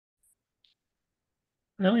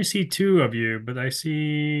I only see two of you, but I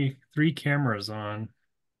see three cameras on.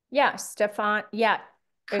 Yeah, Stefan. Yeah,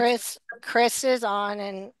 it's Chris is on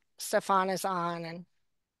and Stefan is on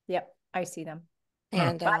yep, I see them. Oh,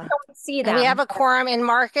 and But I don't see and we have them. a quorum and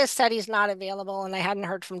Marcus said he's not available and I hadn't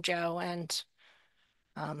heard from Joe and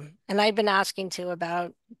I've been asking too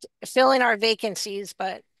about filling our vacancies,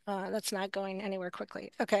 but that's not going anywhere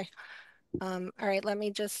quickly. Okay. All right, let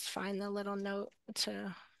me just find the little note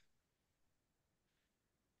to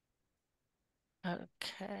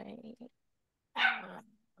okay. Um,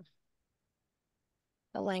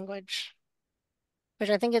 the language, which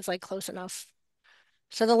I think is like close enough.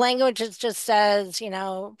 So the language is just says,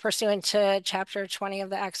 pursuant to Chapter 20 of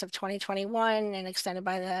the Acts of 2021 and extended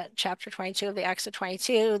by the Chapter 22 of the Acts of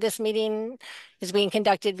 22, this meeting is being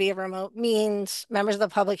conducted via remote means. Members of the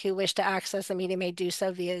public who wish to access the meeting may do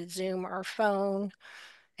so via Zoom or phone,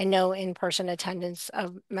 and no in-person attendance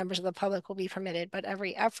of members of the public will be permitted, but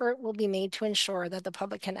every effort will be made to ensure that the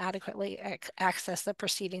public can adequately access the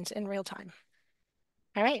proceedings in real time.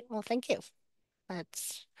 All right, well, thank you.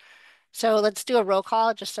 Let's do a roll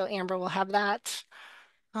call just so Amber will have that.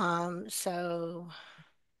 So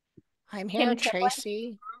I'm here, Kim Tremblay.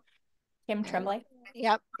 Tracy. Kim And Tremblay.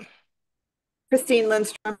 yep, Christine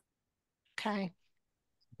Lindstrom. okay.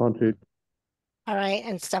 On to All right,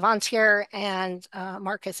 and Stefan's here, and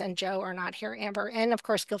Marcus and Joe are not here, Amber, and of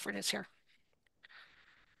course Guilford is here.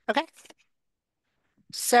 Okay.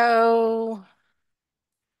 So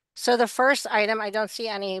the first item, I don't see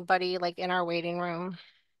anybody like in our waiting room.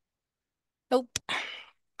 Nope.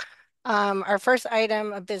 Our first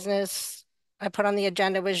item of business I put on the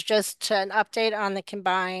agenda was just an update on the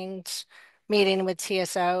combined meeting with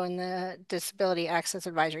TSO and the Disability Access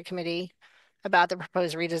Advisory Committee about the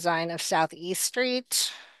proposed redesign of Southeast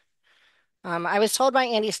Street. I was told by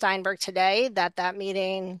Andy Steinberg today that that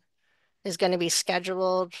meeting is going to be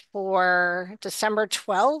scheduled for December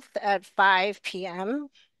 12th at 5 p.m.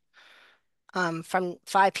 From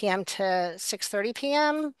 5 p.m. to 6:30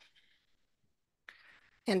 p.m.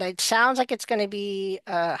 And it sounds like it's going to be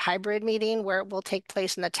a hybrid meeting where it will take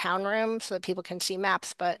place in the town room so that people can see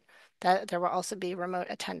maps, but that there will also be remote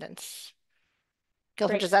attendance.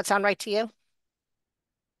 Guilford, Great. does that sound right to you?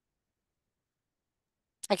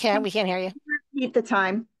 We can't hear you. Repeat the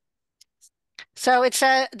time. So it's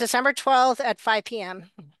December 12th at 5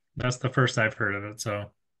 p.m. that's the first I've heard of it.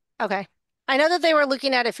 So Okay. I know that they were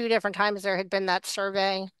looking at a few different times. There had been that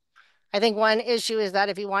survey. I think one issue is that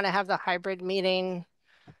if you want to have the hybrid meeting,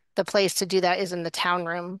 the place to do that is in the town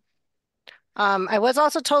room. I was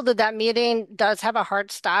also told that that meeting does have a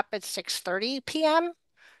hard stop at 6:30 p.m.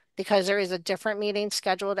 because there is a different meeting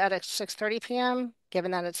scheduled at 6:30 p.m.,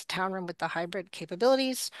 given that it's a town room with the hybrid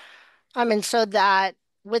capabilities. And so that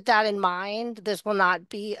with that in mind, this will not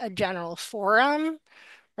be a general forum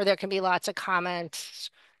where there can be lots of comments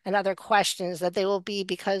and other questions that they will be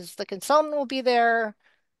because the consultant will be there.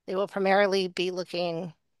 They will primarily be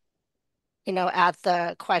looking, at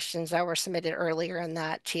the questions that were submitted earlier and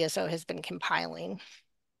that TSO has been compiling.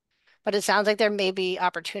 But it sounds like there may be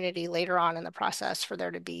opportunity later on in the process for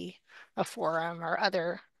there to be a forum or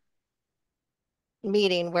other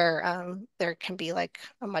meeting where there can be like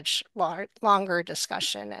a much longer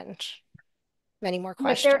discussion and many more If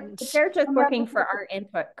questions. they're just looking for our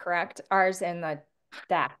input, correct? Ours in the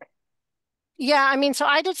deck. Yeah, I mean, so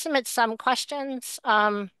I did submit some questions.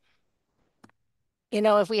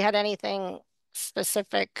 If we had anything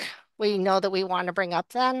specific, we know that we want to bring up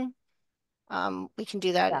then, we can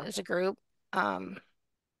do that Yeah. as a group. Um,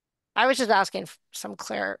 I was just asking some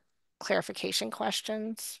clarification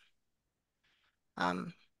questions. I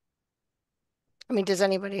mean, does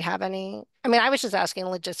anybody have any? I mean, I was just asking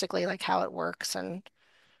logistically, like how it works and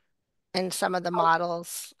some of the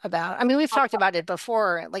models about, I mean, we've talked about it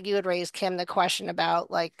before. Like you had raised, Kim, the question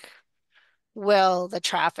about like, will the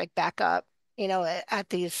traffic back up, at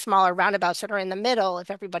these smaller roundabouts that are in the middle,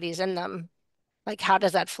 if everybody's in them, like how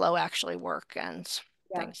does that flow actually work and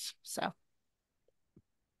Yeah. things. So,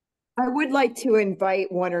 I would like to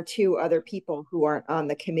invite one or two other people who aren't on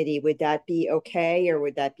the committee. Would that be okay, or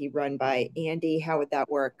would that be run by Andy? How would that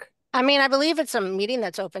work? I mean, I believe it's a meeting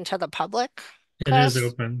that's open to the public, it is Chris.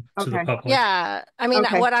 open to the Okay. public. Yeah, I mean,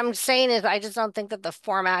 Okay. what I'm saying is I just don't think that the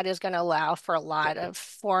format is going to allow for a lot of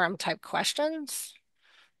forum type questions.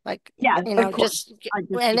 Like, Yeah, of course. I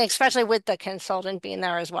just, and especially with the consultant being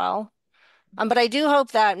there as well. But I do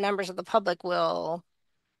hope that members of the public will,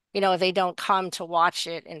 if they don't come to watch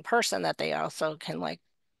it in person, that they also can like,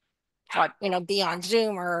 be on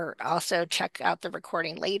Zoom or also check out the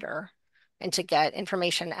recording later and to get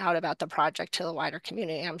information out about the project to the wider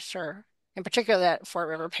community. I'm sure, in particular, that Fort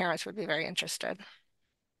River parents would be very interested.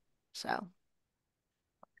 So,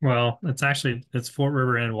 Well, it's Fort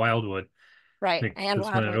River and Wildwood right. And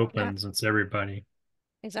because when it Wildwood. Yeah, opens, it's everybody.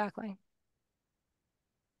 exactly.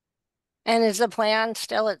 And is the plan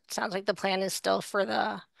still, it sounds like the plan is still for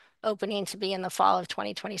the opening to be in the fall of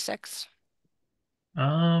 2026.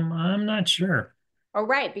 I'm not sure. Oh,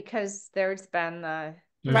 right, because there's been the,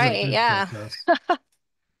 There's a Right, bid yeah. protest.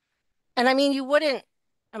 And I mean, you wouldn't,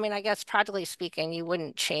 I mean, I guess practically speaking, you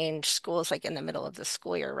wouldn't change schools like in the middle of the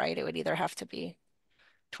school year, right? It would either have to be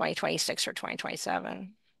 2026 or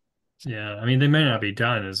 2027. Yeah, I mean they may not be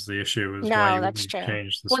done is the issue is why No, you that's wouldn't true.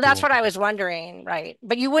 change the Well, that's school. what I was wondering, right?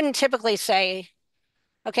 But you wouldn't typically say,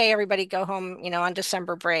 okay, everybody go home, on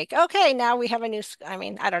December break. Okay, now we have a new, I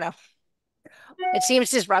mean, I don't know. It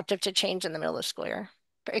seems disruptive to change in the middle of the school year,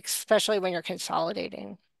 especially when you're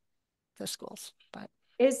consolidating the schools. But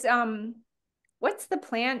is, what's the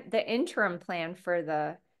plan, the interim plan for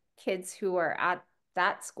the kids who are at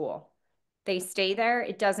that school? They stay there?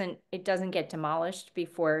 It doesn't get demolished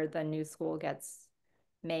before the new school gets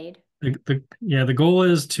made? The goal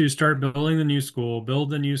is to start building the new school, build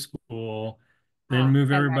the new school, then Oh,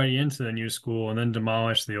 move okay, everybody into the new school, and then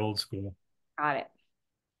demolish the old school. got it.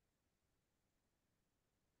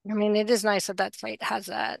 I mean, it is nice that that site has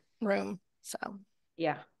that room. So,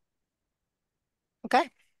 Yeah. okay,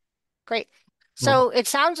 great. Well, So it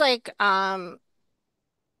sounds like,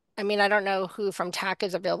 I mean, I don't know who from TAC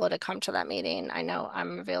is available to come to that meeting. I know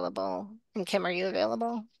I'm available. And Kim, are you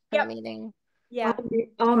available for the Yep. meeting? Yeah.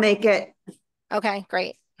 I'll make it. Okay,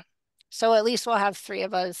 great. So at least we'll have three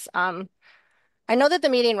of us. I know that the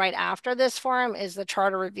meeting right after this forum is the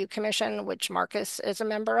Charter Review Commission, which Marcus is a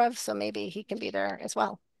member of, so maybe he can be there as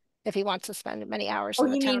well if he wants to spend many hours Oh, in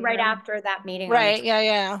the you mean town right room. after that meeting on the Right,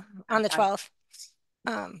 yeah, on the 12th? 12th.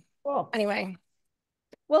 Cool. Anyway,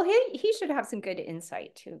 Well, he should have some good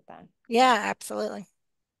insight too then. yeah, absolutely.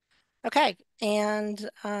 Okay, and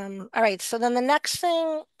all right, so then the next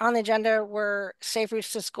thing on the agenda were Safe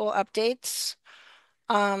Routes to School updates.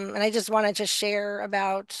 And I just wanted to share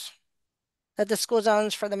about that the school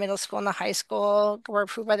zones for the middle school and the high school were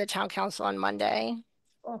approved by the town council on Monday.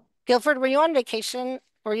 Cool. Guilford, were you on vacation?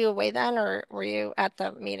 Were you away then, or were you at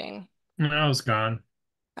the meeting? I was gone.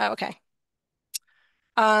 Oh, okay.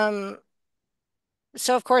 Um,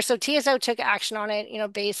 so of course, so TSO took action on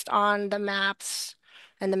it, based on the maps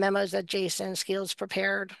and the memos that Jason Skeels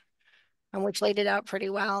prepared, which laid it out pretty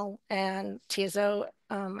well. And TSO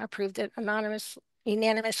approved it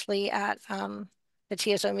unanimously at the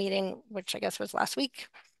TSO meeting, which I guess was last week.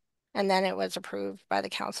 And then it was approved by the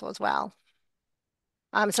council as well.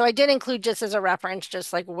 So I did include just as a reference,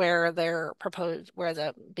 just like where they're proposed, where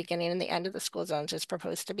the beginning and the end of the school zones is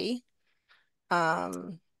proposed to be.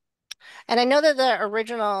 And I know that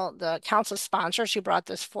the council sponsors who brought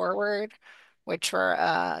this forward, which were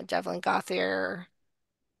Devlin Gothier,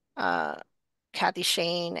 uh, Kathy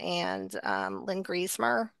Shane, and Lynn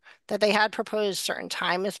Griesmer, that they had proposed certain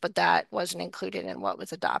times, but that wasn't included in what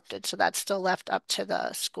was adopted. So that's still left up to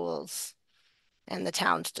the schools and the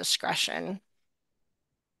town's discretion.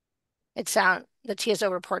 The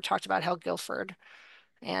TSO report talked about how Guilford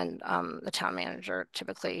and the town manager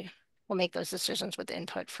typically will make those decisions with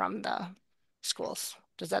input from the schools.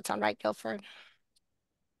 Does that sound right, Guilford?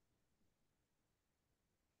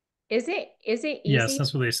 Is it Yes, easy?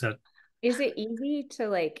 that's what they said. Is it easy to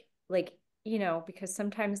because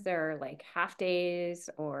sometimes there are like half days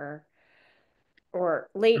or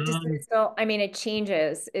late Um, dismissal. I mean, it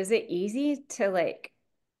changes. Is it easy to like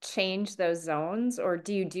change those zones, or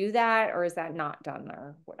do you do that, or is that not done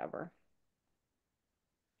or whatever?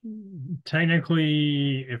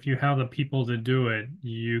 Technically, if you have the people to do it,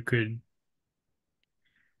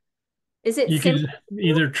 Is it you could simple?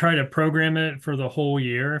 either try to program it for the whole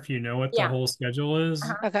year if you know what the Yeah. whole schedule is,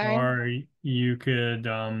 Uh-huh. Okay. or you could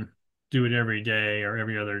do it every day or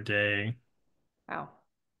every other day. Wow.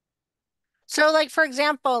 So like, for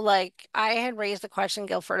example, like I had raised the question,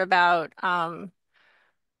 Guilford, about,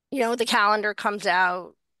 the calendar comes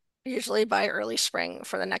out usually by early spring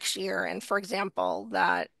for the next year. And for example,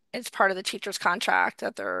 that it's part of the teacher's contract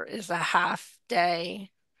that there is a half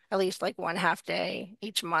day, at least like one half day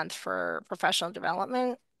each month for professional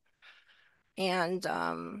development. And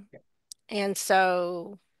and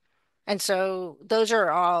so those are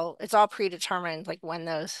all, it's all predetermined like when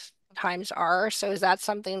those times are. So is that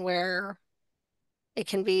something where it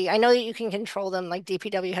can be, I know that you can control them, like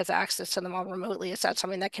DPW has access to them all remotely. Is that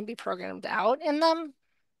something that can be programmed out in them?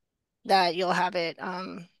 That you'll have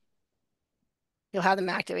them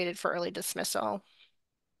activated for early dismissal.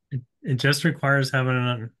 It just requires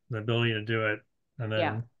having the ability to do it and Yeah,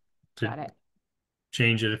 then to got it.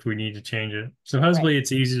 change it if we need to change it. Supposedly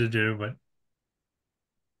it's easy to do, but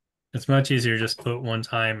it's much easier just put one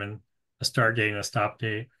time and a start date and a stop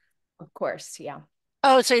date. Of course, yeah.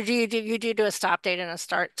 Oh, so do a stop date and a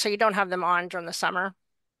start, so you don't have them on during the summer?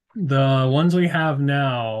 The ones we have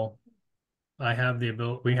now, I have the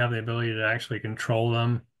ability, we have the ability to actually control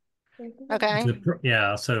them. Okay.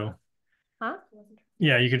 Yeah, so Huh?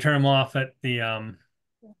 yeah, you can turn them off at the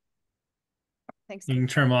Thanks. you can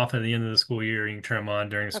turn them off at the end of the school year, you can turn them on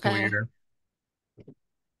during the school Okay. year.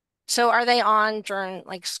 So are they on during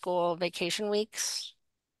like school vacation weeks?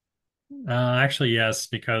 Actually, yes,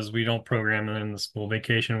 because we don't program them in the school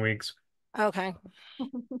vacation weeks. Okay.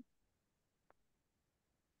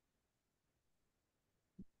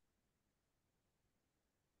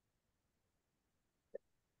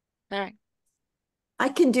 All right. I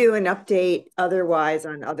can do an update otherwise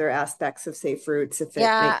on other aspects of Safe Routes if it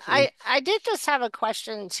Yeah, makes sense. I did just have a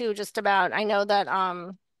question too, just about, I know that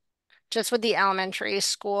just with the elementary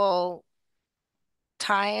school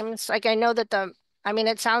times, like I know that I mean,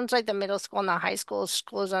 it sounds like the middle school and the high school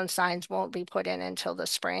zone signs won't be put in until the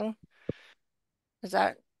spring. Does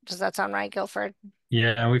that sound right, Guilford?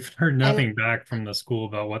 Yeah, we've heard And nothing back from the school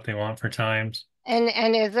about what they want for times. and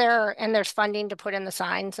there's funding to put in the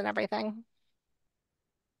signs and everything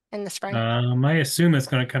in the spring? I assume it's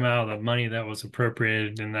going to come out of the money that was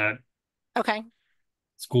appropriated in that Okay,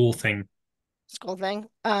 school thing. school thing.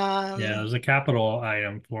 Yeah, there's a capital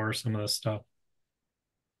item for some of this stuff.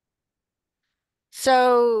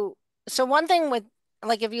 So so one thing with,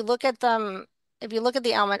 like, if you look at them, if you look at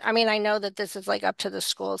the element, I mean, I know that this is like up to the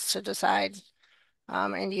schools to decide,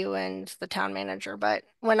 and you and the town manager. But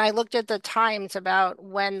when I looked at the times about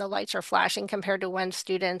when the lights are flashing compared to when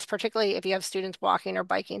students, particularly if you have students walking or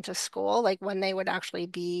biking to school, like when they would actually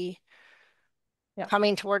be Yeah.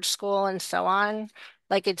 coming towards school and so on,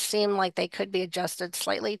 like it seemed like they could be adjusted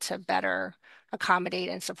slightly to better accommodate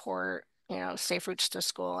and support, safe routes to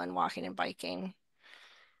school and walking and biking.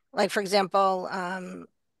 Like for example,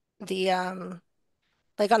 the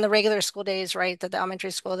like on the regular school days, right, that the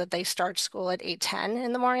elementary school, that they start school at 8:10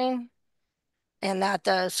 in the morning, and that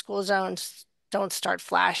the school zones don't start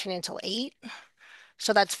flashing until 8.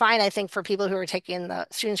 So that's fine, I think, for people who are taking the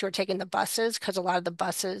students who are taking the buses, because a lot of the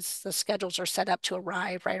buses, the schedules are set up to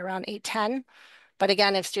arrive right around 8:10. But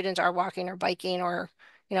again, if students are walking or biking, or,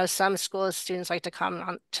 some schools, students like to come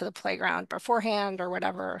on to the playground beforehand or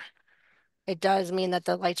whatever, it does mean that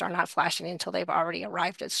the lights are not flashing until they've already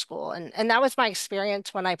arrived at school. And that was my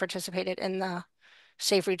experience when I participated in the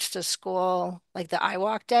Safe Routes to School, like the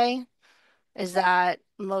iWalk day, is that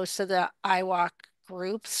most of the iWalk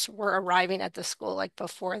groups were arriving at the school like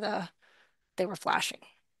before they were flashing.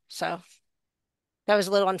 So that was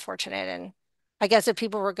a little unfortunate. And I guess if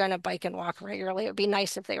people were going to bike and walk regularly, it would be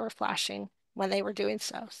nice if they were flashing when they were doing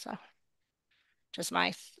so. So just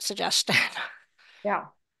my suggestion. Yeah.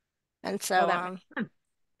 And Well, so, that makes sense.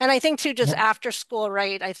 and I think too, just Yeah. after school,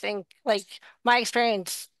 right? I think like my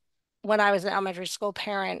experience when I was an elementary school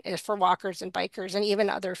parent is for walkers and bikers and even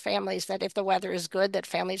other families, that if the weather is good, that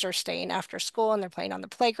families are staying after school and they're playing on the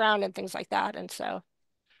playground and things like that. And so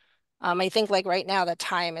I think like right now the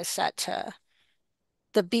time is set to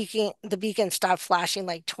the beacon stopped flashing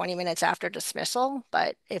like 20 minutes after dismissal.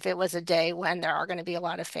 But if it was a day when there are going to be a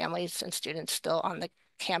lot of families and students still on the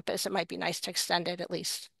campus, it might be nice to extend it at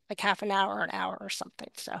least like half an hour or something.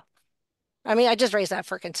 So, I mean, I just raised that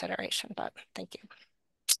for consideration, but thank you.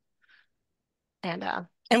 And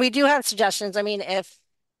we do have suggestions. I mean, if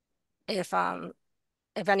if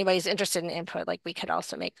anybody's interested in input, like we could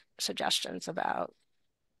also make suggestions about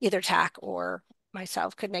either TAC or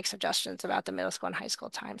myself could make suggestions about the middle school and high school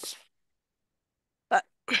times. But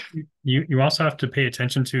You also have to pay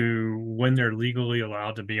attention to when they're legally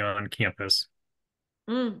allowed to be on campus.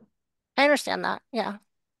 Mm. I understand that. Yeah.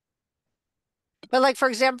 But like, for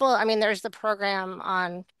example, I mean, there's the program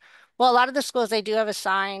on, well, a lot of the schools, they do have a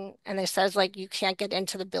sign and it says like, you can't get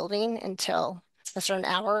into the building until a certain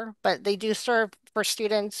hour, but they do serve for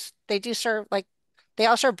students. They do serve like, they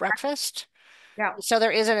all serve breakfast. Yeah. So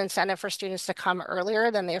there is an incentive for students to come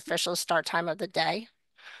earlier than the official start time of the day.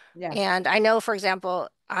 Yeah. And I know, for example,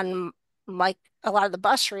 on like a lot of the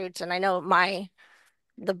bus routes, and I know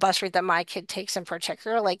the bus route that my kid takes in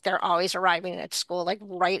particular, like they're always arriving at school like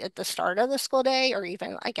right at the start of the school day, or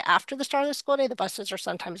even like after the start of the school day. The buses are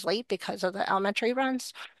sometimes late because of the elementary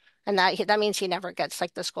runs. And that means he never gets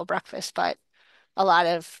like the school breakfast. But a lot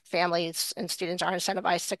of families and students are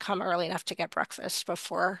incentivized to come early enough to get breakfast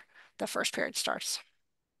before the first period starts.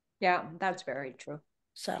 Yeah, that's very true.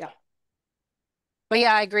 So, Yeah. but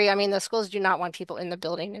yeah, I agree. I mean, the schools do not want people in the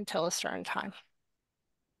building until a certain time.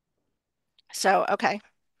 So, okay.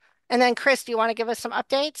 And then Chris, do you want to give us some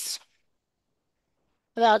updates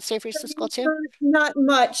about Safe Routes to School too? Not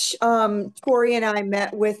much. Tori and I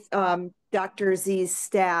met with Dr. Z's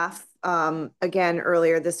staff again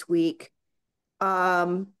earlier this week.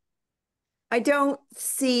 I don't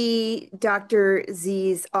see Dr.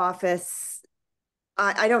 Z's office.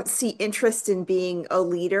 I don't see interest in being a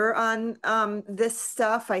leader on this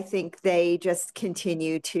stuff. I think they just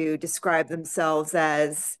continue to describe themselves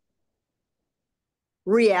as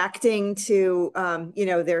reacting to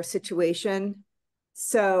their situation.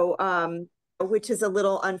 So which is a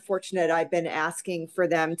little unfortunate. I've been asking for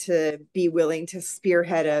them to be willing to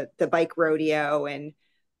spearhead the bike rodeo, and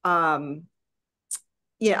I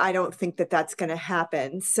don't think that that's going to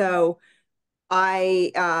happen. So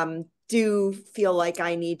I do feel like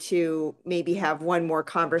I need to maybe have one more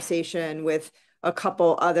conversation with a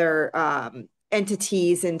couple other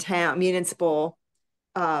entities in town, municipal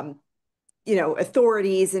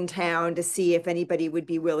authorities in town, to see if anybody would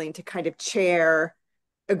be willing to kind of chair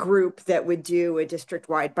a group that would do a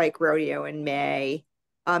district-wide bike rodeo in May.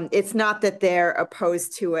 It's not that they're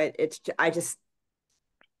opposed to it. I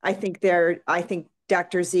think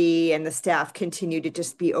Dr. Z and the staff continue to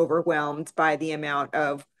just be overwhelmed by the amount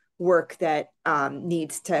of work that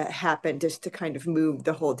needs to happen just to kind of move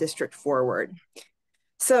the whole district forward.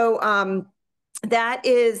 So that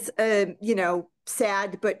is,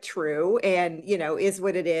 sad but true, and is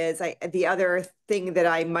what it is. The other thing that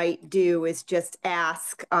I might do is just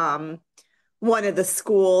ask one of the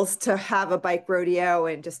schools to have a bike rodeo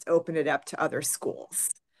and just open it up to other schools,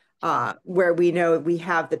 where we know we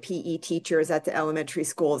have the PE teachers at the elementary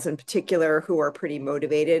schools in particular who are pretty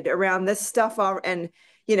motivated around this stuff. And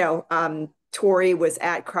Tori was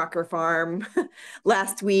at Crocker Farm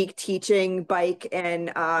last week teaching bike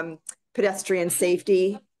and pedestrian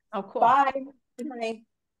safety. Oh, cool. Bye. Honey.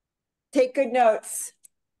 Take good notes.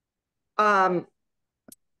 So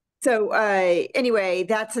anyway,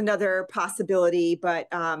 that's another possibility, but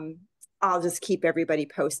I'll just keep everybody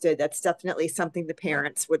posted. That's definitely something the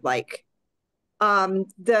parents would like.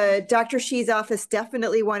 The Dr. Shee's office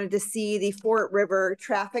definitely wanted to see the Fort River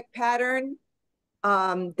traffic pattern.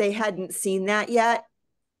 They hadn't seen that yet.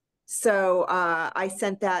 So I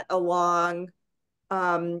sent that along.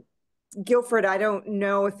 Guilford, I don't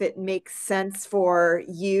know if it makes sense for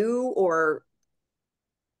you, or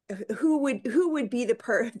who would be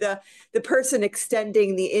the person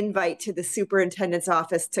extending the invite to the superintendent's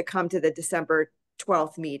office to come to the December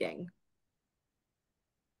 12th meeting.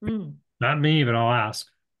 Not me, but I'll ask.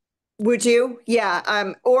 Would you?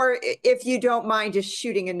 Yeah. Or if you don't mind just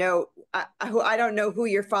shooting a note. I don't know who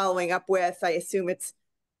you're following up with. I assume it's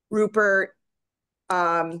Rupert,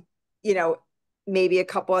 maybe a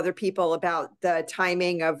couple other people about the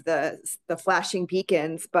timing of the flashing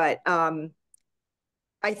beacons, but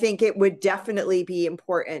I think it would definitely be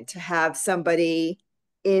important to have somebody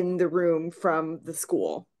in the room from the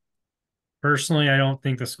school. Personally, I don't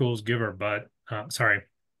think the schools give her, but sorry.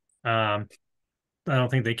 I don't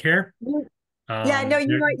think they care. Yeah, no,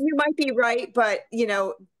 you might be right, but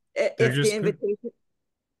if the invitation,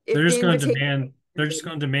 they're just going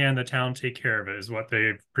to demand the town take care of it, is what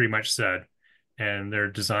they pretty much said. And their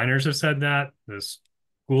designers have said that. The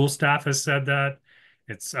school staff has said that.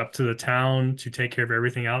 It's up to the town to take care of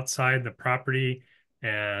everything outside the property,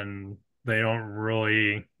 and they don't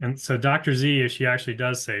really. And so Dr. Z, if she actually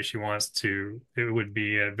does say she wants to, it would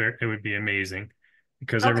be amazing,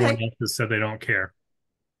 because everyone else has said they don't care.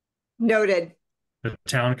 Noted. The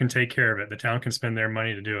town can take care of it. The town can spend their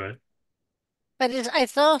money to do it. But I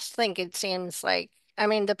still think it seems like, I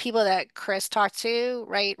mean, the people that Chris talked to,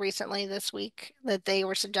 right, recently this week, that they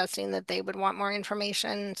were suggesting that they would want more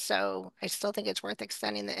information. So I still think it's worth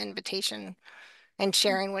extending the invitation and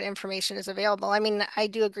sharing what information is available. I mean, I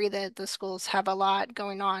do agree that the schools have a lot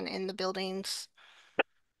going on in the buildings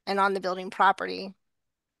and on the building property,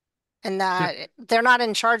 and that they're not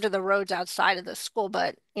in charge of the roads outside of the school,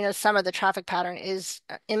 but some of the traffic pattern is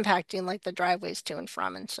impacting like the driveways to and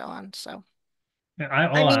from and so on. So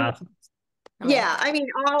I mean,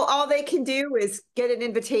 all they can do is get an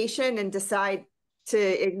invitation and decide to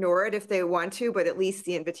ignore it if they want to, but at least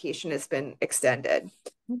the invitation has been extended.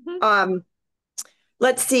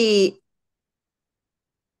 Let's see.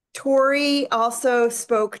 Tori also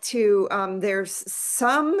spoke to, there's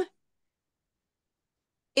some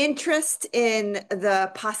interest in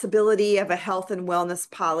the possibility of a health and wellness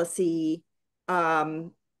policy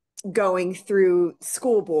going through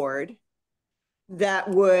school board that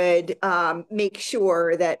would make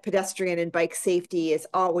sure that pedestrian and bike safety is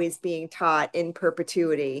always being taught in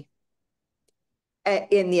perpetuity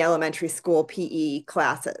in the elementary school PE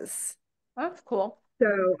classes. That's cool.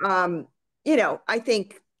 So, you know, I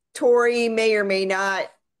think Tori may or may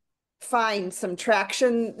not find some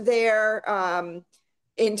traction there,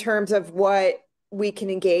 in terms of what we can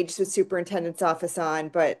engage the superintendent's office on,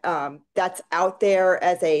 but, that's out there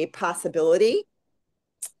as a possibility.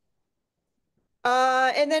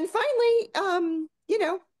 And then finally, you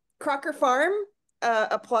know, Crocker Farm,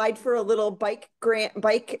 applied for a little bike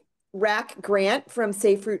rack grant from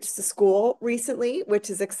Safe Routes to School recently, which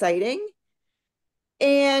is exciting.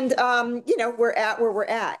 And, you know, we're at where we're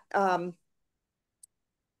at.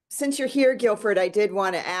 Since you're here, Guilford, I did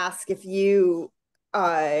want to ask if you,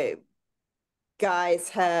 guys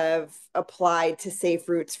have applied to Safe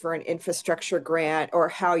Routes for an infrastructure grant, or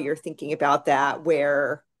how you're thinking about that,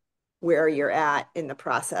 where you're at in the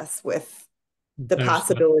process with the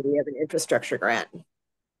possibility of an infrastructure grant.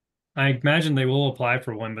 I imagine they will apply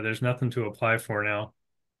for one, but there's nothing to apply for now.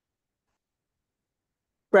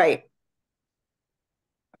 Right.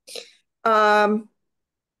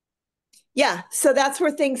 Yeah, so that's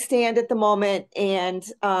where things stand at the moment. And,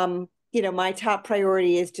 you know, my top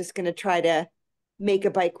priority is just going to try to make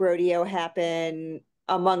a bike rodeo happen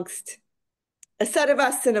amongst a set of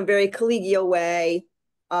us in a very collegial way.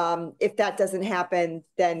 If that doesn't happen,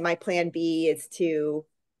 then my plan B is to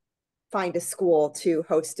find a school to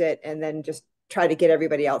host it and then just try to get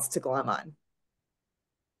everybody else to glom on.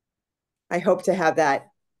 I hope to have that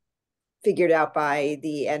figured out by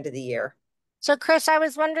the end of the year. So Chris, I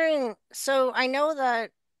was wondering, so I know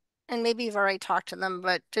that, and maybe you've already talked to them,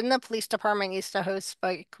 but didn't the police department used to host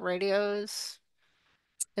bike radios?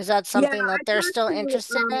 Is that Yeah, something that I they're talked still to,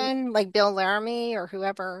 interested in, like Bill Laramie or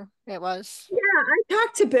whoever it was? yeah, I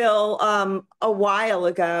talked to Bill a while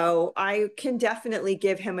ago. I can definitely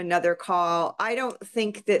give him another call. I don't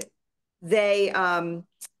think that they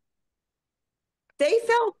they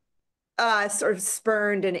felt sort of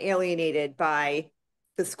spurned and alienated by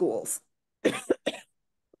the schools.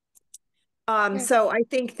 Yeah. So I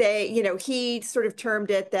think they, you know, he sort of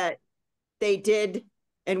termed it that they did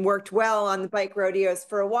and worked well on the bike rodeos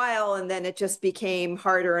for a while, and then it just became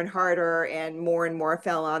harder and harder, and more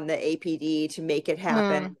fell on the APD to make it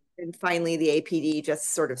happen. And finally, the APD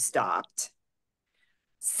just sort of stopped.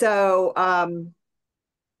 So,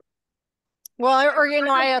 Well, or you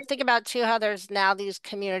know, I think about too how there's now these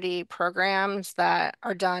community programs that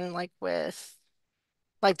are done like with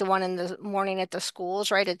like the one in the morning at the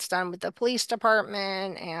schools, right? It's done with the police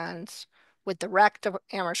department and with the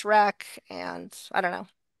Amherst Rec, and I don't know.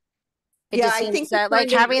 It yeah, just I seems think you're that like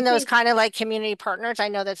finding, I having those think, kind of like community partners, I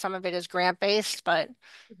know that some of it is grant based, but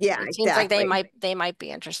yeah, it seems like exactly. they might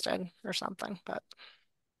be interested or something. But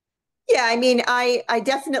Yeah, I mean, I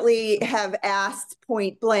definitely have asked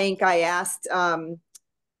point blank. I asked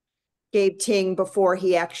Gabe Ting before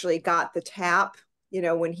he actually got the tap, you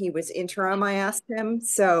know, when he was interim, I asked him.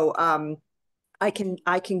 So I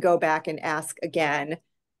can go back and ask again.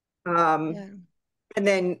 yeah, And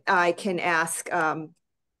then I can ask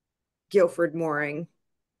Guilford Mooring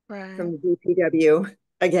right. from the DPW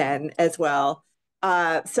again as well.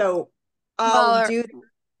 So I'll Well, do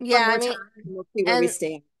one yeah, I more mean, time and we'll see where we and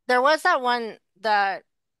stand. there was that one that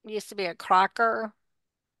used to be a Crocker.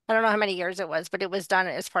 I don't know how many years it was, but it was done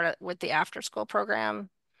as part of with the after school program.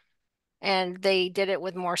 And they did it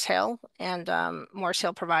with Morse Hill, and Morse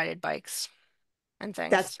Hill provided bikes and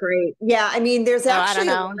That's things. great. Yeah, I mean, there's So I don't actually a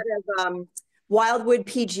know. lot of Wildwood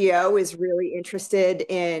PGO is really interested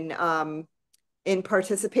in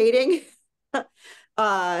participating.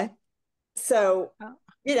 uh so Oh.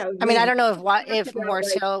 you know, I mean, I we don't know if what talked if about Morse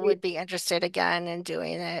like Hill would be interested again in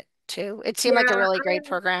doing it too. It seemed yeah, like a really great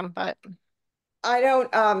program, but I don't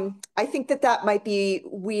I think that that might be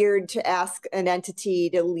weird to ask an entity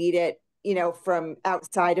to lead it, you know, from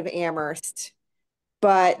outside of Amherst.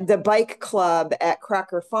 But the bike club at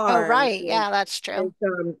Crocker oh Farm right, yeah, that's is true.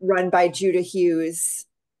 run by Judah Hughes.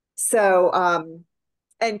 So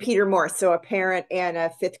and Peter Morse, so a parent and a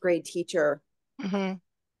fifth grade teacher. Hmm.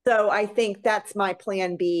 So I think that's my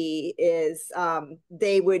plan B is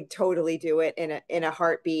they would totally do it in a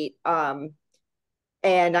heartbeat.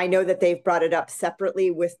 And I know that they've brought it up separately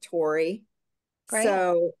with Tori. Great.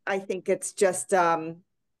 So I think it's just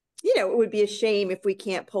you know, it would be a shame if we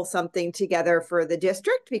can't pull something together for the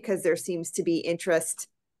district because there seems to be interest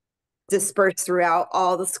dispersed throughout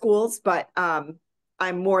all the schools, but I'm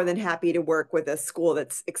more than happy to work with a school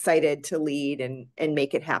that's excited to lead and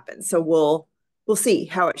make it happen. So we'll see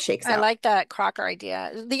how it shakes I out. like that Crocker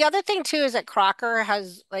idea. The other thing too is that Crocker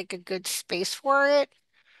has like a good space for it,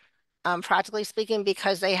 practically speaking,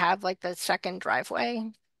 because they have like the second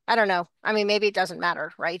driveway. I don't know. I mean, maybe it doesn't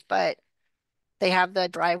matter, right? But they have the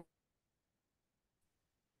drive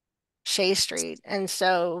Shea Street. And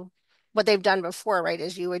so what they've done before, right,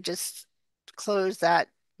 is you would just close that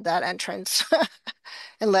entrance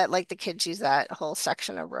and let like the kids use that whole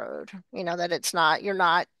section of road. You know, that it's not, you're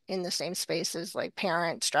not in the same space as like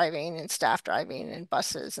parents driving and staff driving and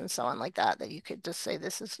buses and so on like that, that you could just say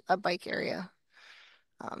this is a bike area.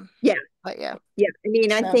 Yeah. But yeah. Yeah. I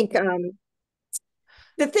mean, I So think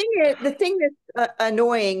the thing that's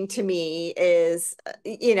annoying to me is,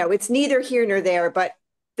 it's neither here nor there, but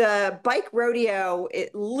the bike rodeo,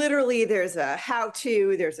 it literally, there's a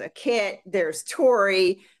how-to, there's a kit, there's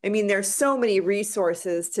Tori. I mean, there's so many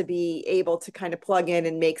resources to be able to kind of plug in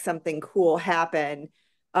and make something cool happen.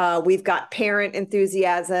 We've got parent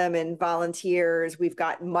enthusiasm and volunteers. We've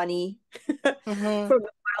got money mhm. from the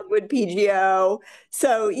Wildwood PGO.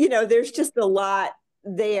 So, there's just a lot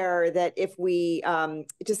there that if we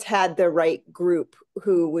just had the right group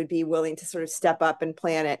who would be willing to sort of step up and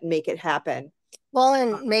plan it and make it happen. Well,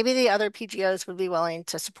 and maybe the other PGOs would be willing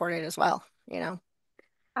to support it as well. You know,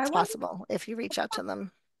 I it's want, possible if you reach out to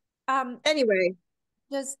them. Anyway,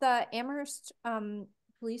 does the Amherst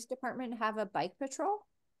police department have a bike patrol?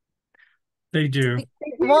 They do.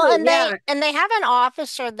 Well, and yeah, they have an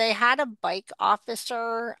officer. They had a bike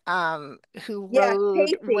officer who yeah,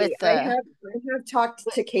 rode with Casey. I have talked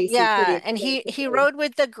to Casey pretty yeah, and he extensively. rode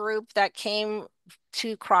with the group that came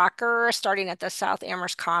to Crocker starting at the South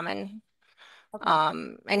Amherst Common. Okay.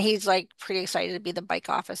 And he's like pretty excited to be the bike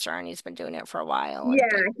officer, and he's been doing it for a while and Yeah,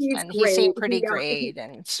 things. he's And he great. seemed pretty great.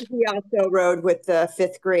 And He also rode with the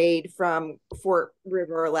fifth grade from Fort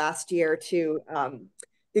River last year to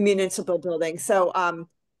the municipal building. So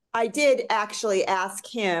I did actually ask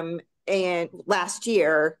him, and last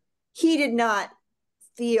year he did not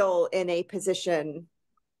feel in a position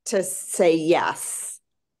to say yes.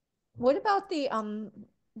 What about the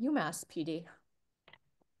UMass PD?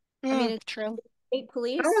 I mean, it's true. state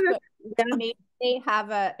police, Oh, but yeah. maybe they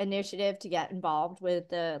have a initiative to get involved with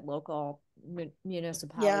the local Yeah.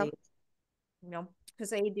 municipality,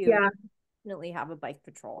 because they do Yeah. definitely have a bike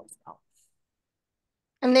patrol as well.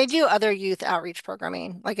 And they do other youth outreach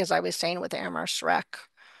programming, like as I was saying with Amherst Rec.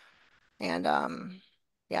 And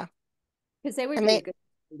yeah. Because they would And be they good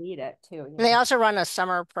to lead it too. and they also run a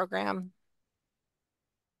summer program.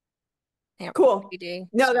 Amherst Cool. PD.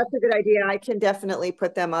 No, So that's a good idea. I can definitely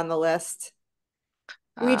put them on the list.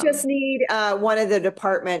 We just need one of the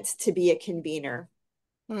departments to be a convener.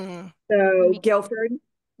 hmm. So Guilford,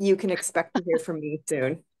 you can expect to hear from me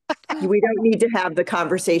soon. We don't need to have the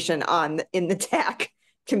conversation in the TAC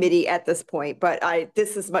committee at this point, but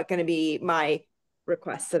this is going to be my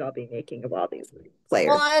request that I'll be making of all these players.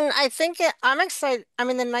 Well, and I think I'm excited. I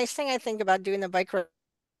mean, the nice thing I think about doing the bike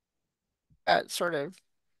sort of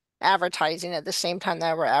advertising at the same time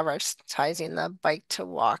that we're advertising the bike to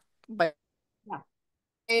walk bike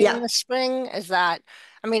Yeah. in the spring is that,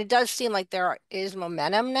 I mean, it does seem like there is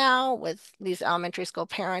momentum now with these elementary school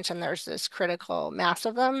parents, and there's this critical mass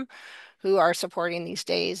of them who are supporting these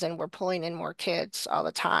days, and we're pulling in more kids all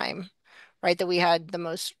the time, right? That we had the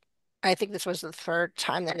most, I think this was the third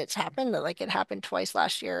time that it's happened, that like it happened twice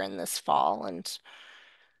last year and this fall. And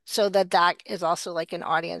so that is also like an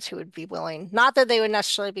audience who would be willing, not that they would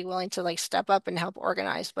necessarily be willing to like step up and help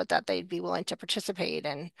organize, but that they'd be willing to participate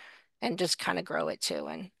and just kind of grow it too.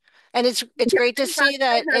 And it's great to see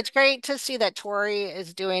that Tori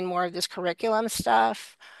is doing more of this curriculum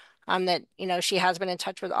stuff. That she has been in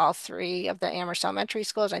touch with all three of the Amherst elementary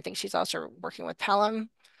schools. I think she's also working with Pelham.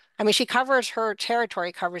 I mean, her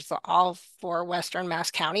territory covers all four Western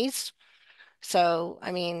Mass counties. So,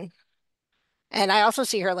 I mean, and I also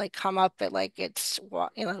see her like come up at like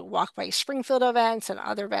walk by Springfield events and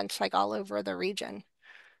other events like all over the region.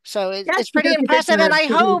 So Yes, it's she pretty does a good impressive. And job. I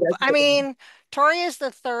She really hope, does a I good job. mean, Tori is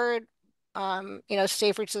the third,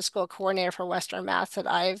 Safe Routes to School coordinator for Western Mass that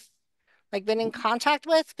I've like been in contact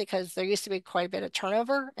with, because there used to be quite a bit of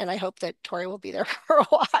turnover, and I hope that Tori will be there for a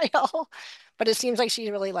while. But it seems like she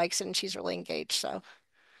really likes it and she's really engaged. So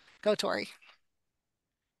go Tori.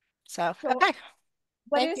 So So okay.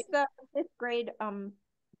 what Thank is you. the fifth grade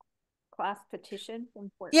class petition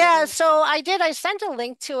from Fort Yeah, River? so I sent a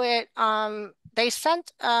link to it. They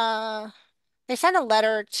sent a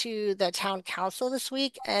letter to the town council this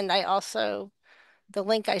week, and the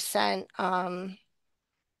link I sent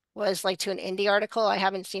was like to an Indie article. I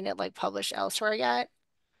haven't seen it like published elsewhere yet.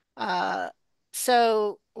 Uh,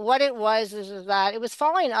 so what it was is that it was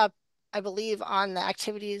following up, I believe, on the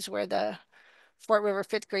activities where the Fort River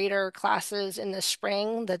fifth grader classes in the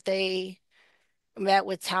spring that they met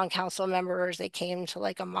with town council members. They came to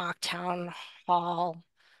like a mock town hall.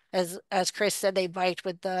 As Chris said, they biked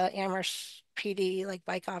with the Amherst PD, like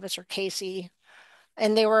bike officer Casey.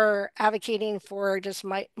 And they were advocating for just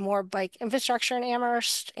more bike infrastructure in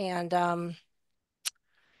Amherst and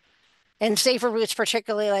safer routes,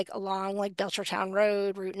 particularly like along like Belchertown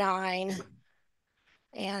Road, Route 9,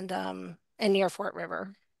 and near Fort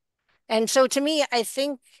River. And so to me, I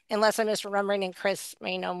think, unless I'm misremembering, and Chris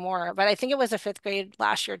may know more, but I think it was a fifth grade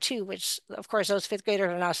last year too, which of course those fifth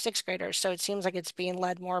graders are now sixth graders. So it seems like it's being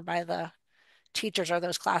led more by the teachers or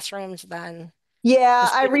those classrooms than the Yeah,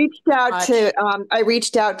 students. I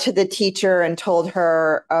reached out to the teacher and told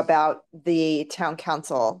her about the town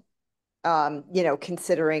council,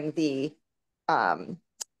 considering the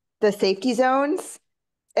safety zones.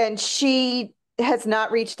 And she has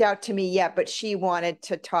not reached out to me yet, but she wanted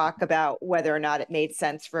to talk about whether or not it made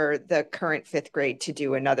sense for the current fifth grade to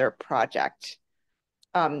do another project.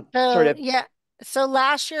 Sort So of. yeah, so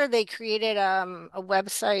last year they created a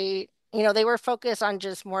website. They were focused on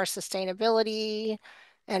just more sustainability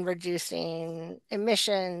and reducing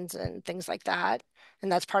emissions and things like that.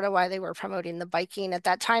 And that's part of why they were promoting the biking. At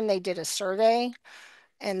that time, they did a survey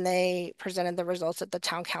and they presented the results at the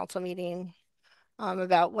town council meeting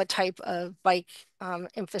about what type of bike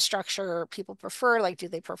infrastructure people prefer. Like, do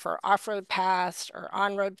they prefer off-road paths or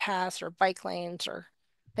on-road paths or bike lanes or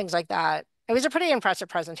things like that? It was a pretty impressive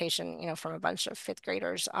presentation, from a bunch of fifth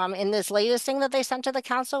graders. In this latest thing that they sent to the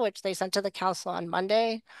council, which they sent to the council on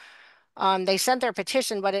Monday, they sent their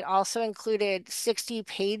petition, but it also included 60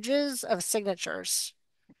 pages of signatures,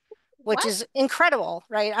 which What? is incredible,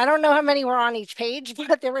 right? I don't know how many were on each page,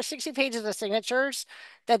 but there were 60 pages of signatures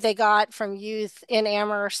that they got from youth in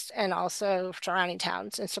Amherst and also surrounding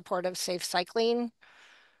towns in support of safe cycling.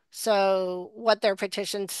 So what their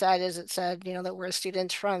petition said is it said, that we're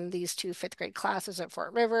students from these two fifth grade classes at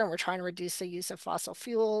Fort River and we're trying to reduce the use of fossil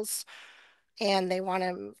fuels. And they want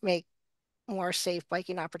to make more safe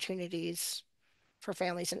biking opportunities for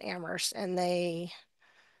families in Amherst. And they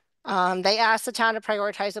asked the town to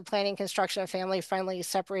prioritize the planning, construction of family-friendly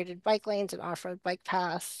separated bike lanes and off-road bike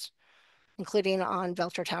paths, including on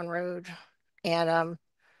Belchertown Road. And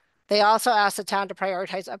they also asked the town to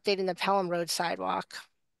prioritize updating the Pelham Road sidewalk.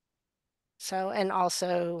 So, and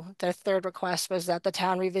also their third request was that the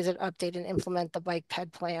town revisit, update, and implement the bike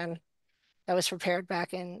ped plan that was prepared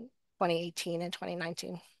back in 2018 and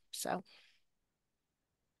 2019. So,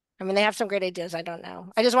 I mean, they have some great ideas. I don't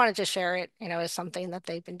know. I just wanted to share it, as something that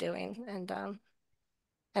they've been doing. And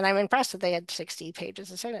I'm impressed that they had 60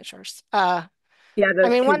 pages of signatures. Yeah, I those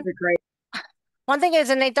mean, kids are great. one thing is,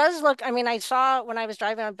 and it does look, I mean, I saw when I was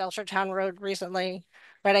driving on Belchertown Road recently,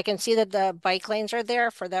 right, I can see that the bike lanes are there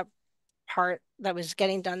for that part that was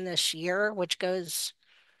getting done this year, which goes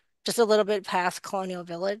just a little bit past Colonial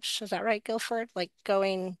Village. Is that right, Guilford? Like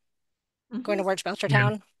going Mhm. towards Yeah,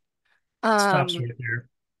 Belchertown. stops Um, right there.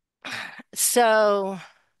 so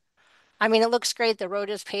I mean, it looks great. The road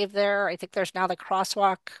is paved there. I think there's now the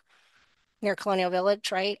crosswalk near Colonial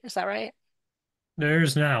Village, right? Is that right?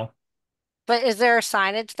 There's now But is there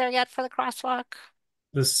signage there yet for the crosswalk?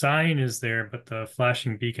 the sign is there, but the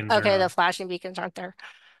flashing beacons are Okay, the not. flashing beacons aren't there.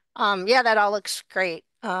 Yeah, that all looks great.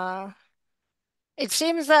 It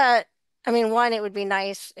seems that, I mean, one, it would be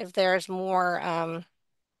nice if there's more,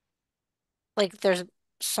 like there's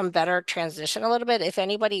some better transition a little bit if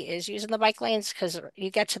anybody is using the bike lanes, because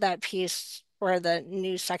you get to that piece where the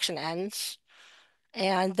new section ends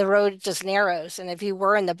and the road just narrows. And if you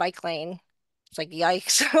were in the bike lane, it's like,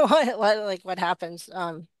 yikes, what happens?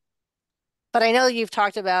 But I know you've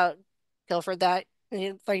talked about, Guilford, that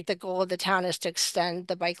like the goal of the town is to extend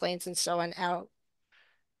the bike lanes and so on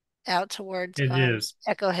out towards It is.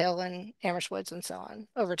 Echo Hill and Amherst Woods and so on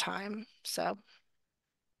over time. So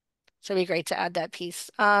it'd be great to add that piece.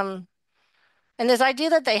 And this idea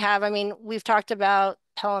that they have, I mean, we've talked about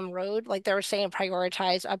Pelham Road, like they were saying,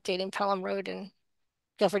 prioritize updating Pelham Road. And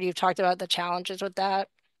Guilford, you've talked about the challenges with that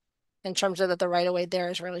in terms of that the right of way there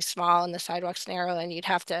is really small and the sidewalks narrow, and there'd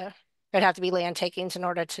have to be land takings in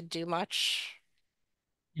order to do much.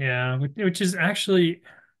 Yeah, which is actually,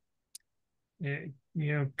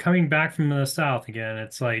 coming back from the south again,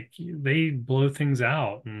 it's like they blow things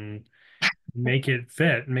out and make it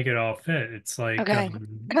fit, make it all fit. It's like Okay.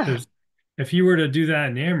 there's if you were to do that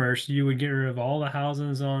in Amherst, you would get rid of all the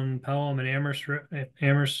houses on Pelham and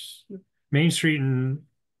Amherst Main Street and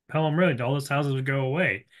Pelham Road. All those houses would go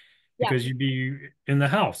away Yeah. because you'd be in the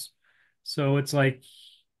house. So it's like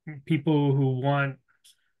people who want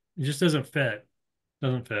it just doesn't fit.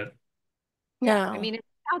 Doesn't fit. Yeah. I No. mean, in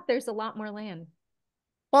the South, there's a lot more land.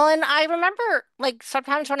 Well, and I remember like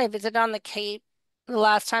sometimes when I visited on the Cape, the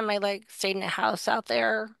last time I like stayed in a house out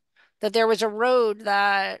there, that there was a road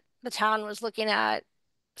that the town was looking at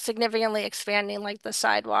significantly expanding like the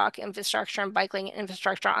sidewalk infrastructure and bike lane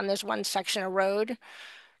infrastructure on this one section of road.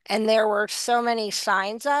 And there were so many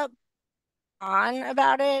signs up on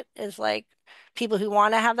about it, is like people who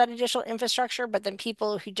want to have that additional infrastructure, but then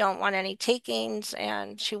people who don't want any takings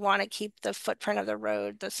and who want to keep the footprint of the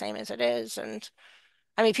road the same as it is. And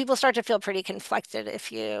I mean, people start to feel pretty conflicted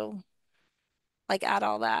if you like add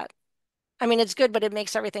all that. I mean, it's good, but it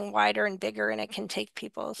makes everything wider and bigger and it can take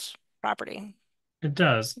people's property. It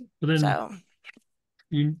does, but then So,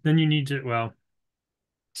 you need to, well,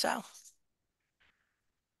 so,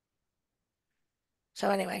 so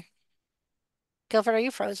anyway, Guilford, are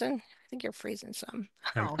you frozen? I think you're freezing some.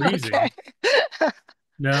 I'm Oh. freezing. Okay.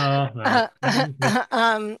 No, no.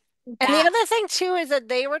 And the other thing too is that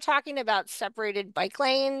they were talking about separated bike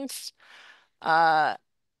lanes.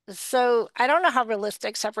 So I don't know how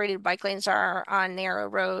realistic separated bike lanes are on narrow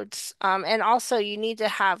roads. And also you need to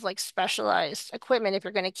have like specialized equipment if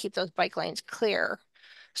you're going to keep those bike lanes clear.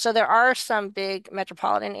 So there are some big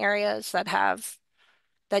metropolitan areas that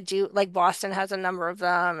do, like Boston has a number of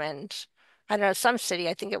them, and I don't know, some city,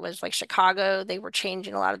 I think it was like Chicago, they were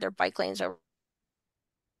changing a lot of their bike lanes over.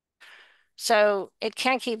 So it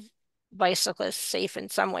can keep bicyclists safe in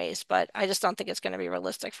some ways, but I just don't think it's going to be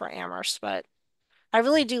realistic for Amherst. But I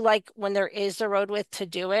really do like when there is the road width to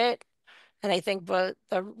do it. And I think both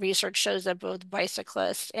the research shows that both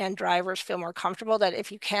bicyclists and drivers feel more comfortable that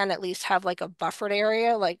if you can at least have like a buffered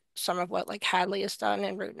area, like some of what like Hadley has done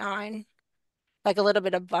in Route 9, like a little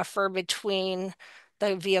bit of buffer between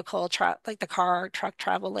the vehicle, like the car, truck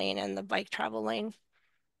travel lane and the bike travel lane.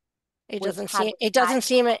 It Which doesn't seem, Hadley it had doesn't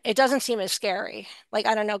seem, it doesn't seem as scary. Like,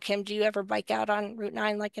 I don't know, Kim, do you ever bike out on Route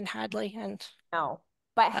 9 like in Hadley? And no,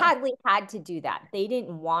 but oh, Hadley had to do that. They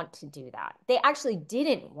didn't want to do that. They actually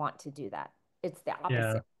didn't want to do that. It's the Yeah.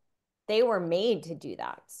 opposite. They were made to do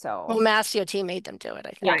that. well, So Mass DOT made them do it, I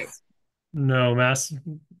think. Right. yes, No,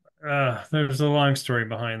 there's a long story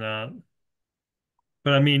behind that.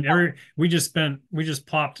 But I mean, we just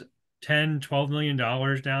plopped 10-12 million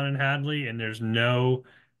dollars down in Hadley, and there's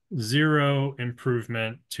zero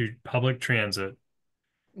improvement to public transit,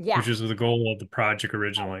 yeah, which is the goal of the project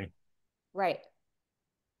originally. right.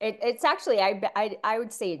 It's actually I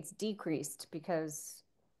would say it's decreased because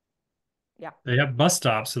yeah, They have bus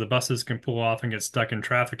stops so the buses can pull off and get stuck in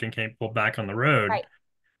traffic and can't pull back on the road. right.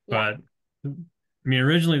 Yeah. But I mean,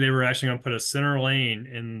 originally they were actually going to put a center lane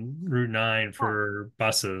in Route 9 Oh, for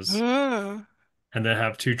buses, Mm. and then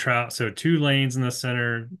have two lanes in the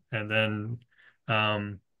center, and then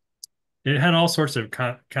it had all sorts of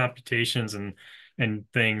computations and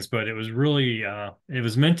things, but it was really it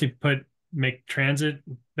was meant to make transit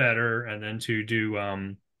better, and then to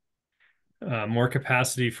do more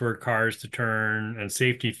capacity for cars to turn and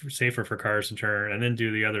safer for cars to turn, and then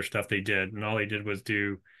do the other stuff they did. And all they did was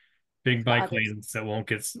do big the bike others lanes that won't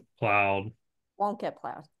get plowed. won't get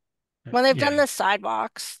plowed. When they've Yeah, done the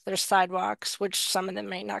sidewalks, there's sidewalks, which some of them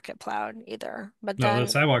may not get plowed either. But no, the then,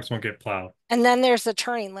 sidewalks won't get plowed. and then there's the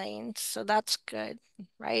turning lanes, so that's good,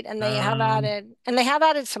 right? Um, And they have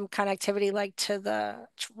added some connectivity like to the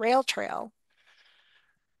rail trail,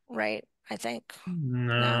 right? I think.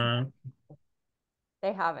 No. no,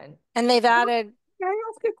 They haven't. And they've added, Can I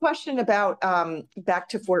ask a question about back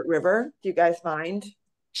to Fort River? Do you guys mind?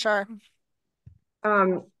 sure.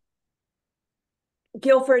 Um,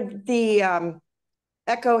 Guilford, the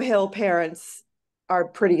Echo Hill parents are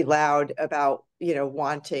pretty loud about,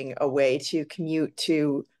 wanting a way to commute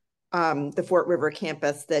to the Fort River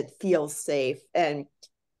campus that feels safe. And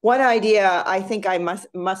one idea, I think I must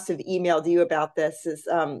have emailed you about this, is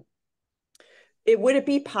would it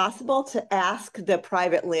be possible to ask the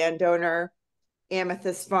private landowner,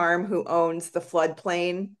 Amethyst Farm, who owns the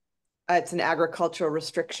floodplain, it's an agricultural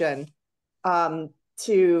restriction,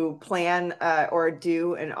 to plan or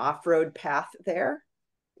do an off-road path there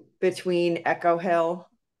between Echo Hill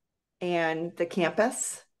and the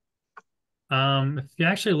campus? if you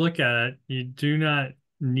actually look at it, you do not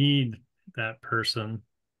need that person.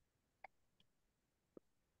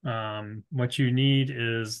 What you need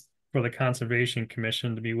is for the Conservation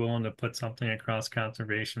Commission to be willing to put something across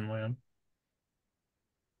conservation land.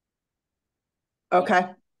 Okay.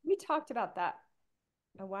 We talked about that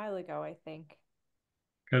a while ago, I think.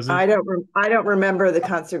 Because I don't remember the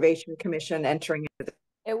Conservation Commission entering it.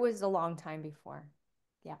 It was a long time before.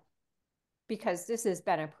 Yeah. Because this has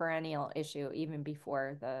been a perennial issue even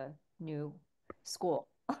before the new school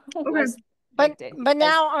was But predicted.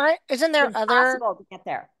 now isn't there It's other, impossible to get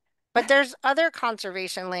there. but there's other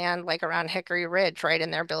conservation land like around Hickory Ridge, right?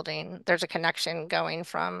 In their building. There's a connection going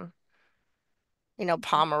from,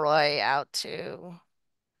 Pomeroy yeah, out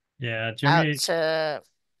Jimmy, to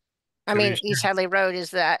I Do we mean, share- East Hadley Road,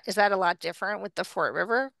 is that a lot different with the Fort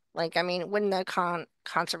River? Like, I mean, wouldn't the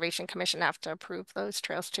Conservation Commission have to approve those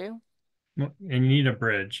trails too? and you need a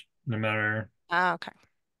bridge, no matter. Ah, okay.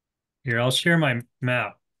 Here, I'll share my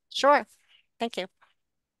map. Sure. Thank you.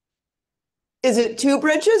 Is it 2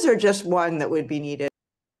 bridges or just one that would be needed?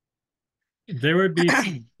 There would be,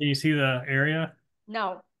 can you see the area?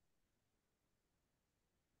 No,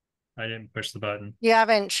 I didn't push the button. You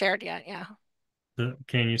haven't shared yet, yeah.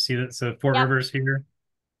 Can you see that? So Fort Yep. River's here.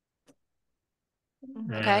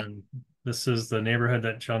 Okay. And this is the neighborhood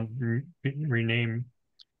that shall rename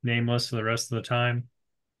nameless for the rest of the time.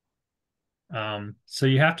 So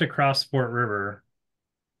you have to cross Fort River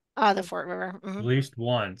The Fort River. at Mhm. least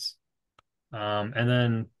once. And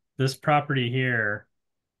then this property here.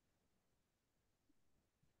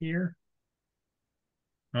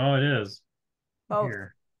 Oh, it is. both.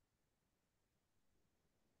 Here.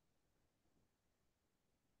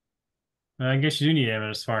 I guess you do need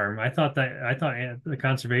Amethyst Farm. I thought the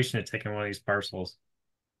conservation had taken one of these parcels.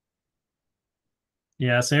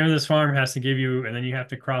 Yeah, so Amethyst Farm has to give you, and then you have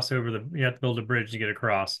to cross over you have to build a bridge to get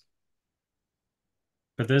across.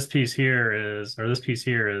 But this piece here is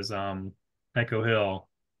Echo Hill.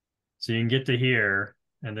 So you can get to here,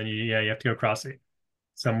 and then you have to go across it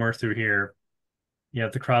somewhere through here. You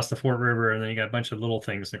have to cross the Fort River, and then you got a bunch of little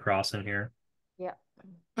things to cross in here. Yeah.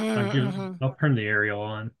 Mhm. I'll turn the aerial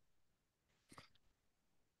on.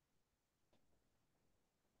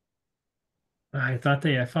 I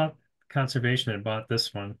thought conservation had bought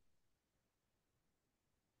this one.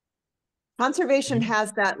 Conservation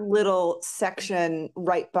has that little section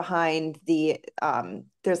right behind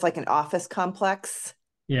there's like an office complex.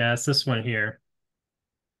 Yeah, it's this one here.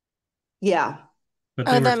 Yeah. But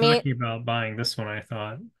Oh, they were that mean talking about buying this one, I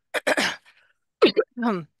thought.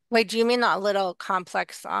 wait, do you mean that little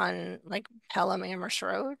complex on like Pelham Amherst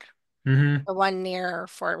Road? Mm-hmm. The one near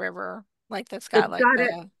Fort River, like that's It's got like got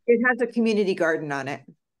the it has a community garden on it.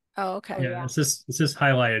 oh, okay. Oh, Yeah, yeah. it's this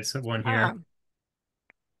highlighted one here.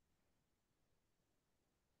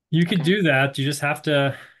 You could Okay. do that. You just have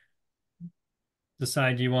to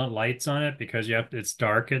decide you want lights on it because it's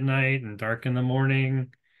dark at night and dark in the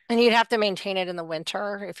morning. And you'd have to maintain it in the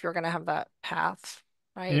winter if you're gonna have that path,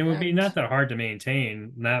 And it right? would be And not that hard to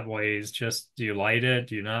maintain that way. It's just, do you light it?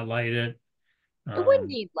 Do you not light it? It wouldn't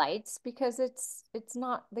need lights because it's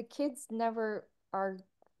not, the kids never are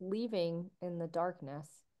leaving in the darkness.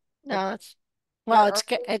 no, it's well,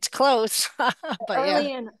 They're it's close, but yeah,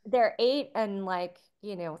 early and they're 8 and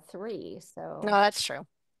 3, no, so that's true.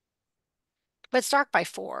 But it's dark by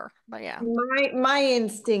 4, but yeah. My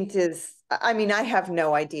instinct is, I mean, I have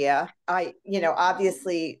no idea.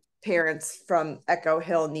 Obviously parents from Echo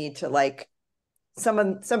Hill need to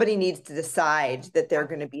somebody needs to decide that they're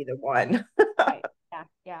going to be the one. right.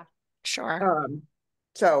 Yeah. Sure.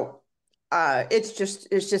 So it's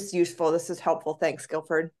just useful. This is helpful. Thanks,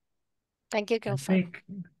 Guilford. Thank you, Guilford.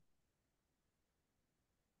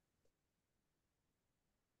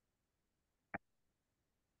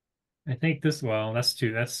 I think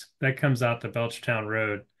that comes out to Belchertown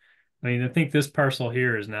Road. I mean, I think this parcel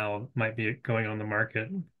here might be going on the market.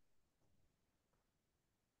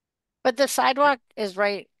 But the sidewalk is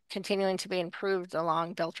continuing to be improved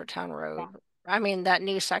along Belchertown Road. I mean, that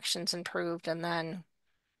new section's improved and then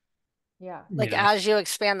Yeah. like Yeah. as you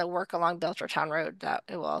expand the work along Belchertown Road, that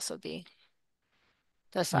it will also be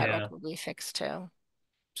the sidewalk Yeah. will be fixed too.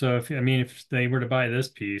 So if they were to buy this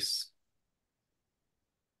piece,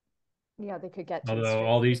 Yeah, they could get to the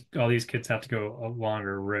although street. all these kids have to go a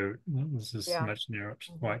longer route, this is Yeah. much narrower,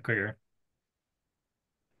 quite quicker.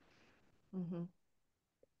 Mm-hmm.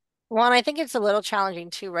 Well, and I think it's a little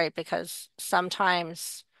challenging too, right? Because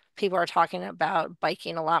sometimes people are talking about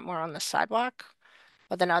biking a lot more on the sidewalk,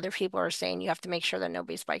 but then other people are saying you have to make sure that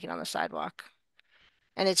nobody's biking on the sidewalk.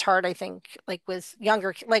 And it's hard, I think, like with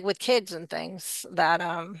like with kids and things that,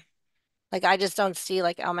 like I just don't see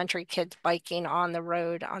like elementary kids biking on the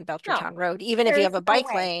road on Belchertown Road, even if you have There's a no bike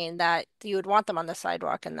way. lane that you would want them on the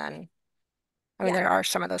sidewalk. And then, I mean, Yeah. there are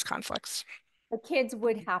some of those conflicts. The kids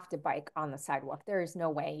would have to bike on the sidewalk. There is no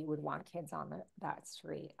way you would want kids on that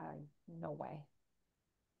street. No way.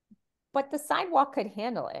 But the sidewalk could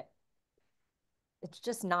handle it. It's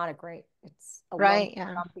just not it's a Right,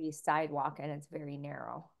 lumpy sidewalk and it's very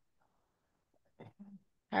narrow.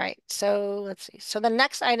 All right, so let's see. So the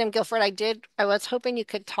next item, Guilford, I was hoping you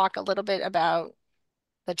could talk a little bit about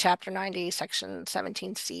the Chapter 90, Section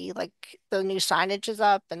 17C, like the new signage is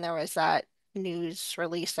up and there was that news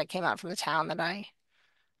release that came out from the town that I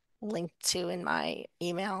linked to in my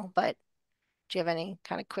email, but do you have any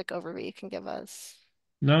kind of quick overview you can give us?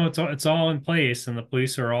 No, it's all in place, and the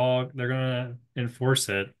police are they're gonna enforce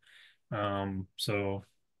it. So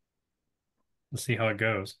let's see how it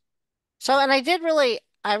goes. So, and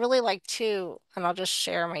I really like too, and I'll just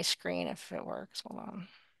share my screen if it works. Hold on.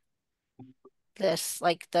 This,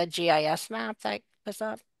 like the GIS map that was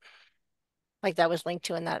up, like that was linked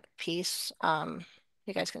to in that piece.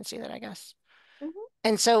 You guys can see that, I guess. Mhm.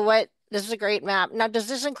 And so this is a great map. Now, does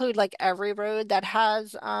this include like every road that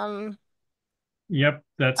has Yep,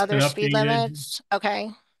 that's been other speed updated. limits?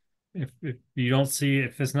 Okay. If you don't see,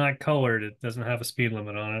 if it's not colored, it doesn't have a speed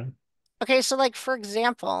limit on it. Okay, so like for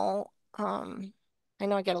example, I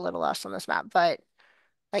know I get a little lost on this map, but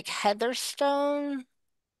like Heatherstone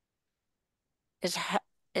is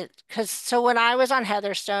it because so when I was on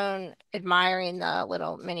Heatherstone admiring the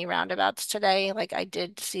little mini roundabouts today, like I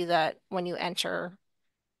did see that when you enter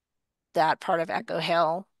that part of Echo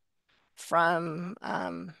Hill from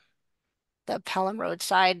the Pelham Road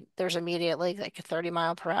side, there's immediately like a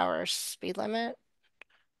 30-mile-per-hour speed limit.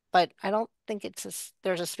 But I don't think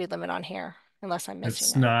there's a speed limit on here unless I'm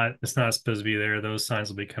missing it. It's not supposed to be there. Those signs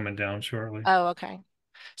will be coming down shortly. Oh, okay.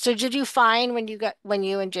 So did you find when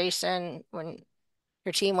you and Jason, when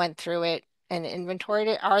your team went through it and inventoried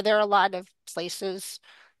it, are there a lot of places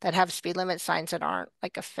that have speed limit signs that aren't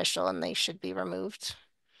like official and they should be removed?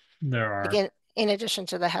 There are. Again, in addition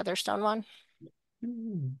to the Heatherstone one?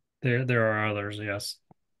 There are others, yes.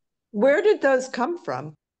 Where did those come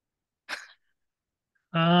from?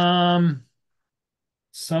 Um,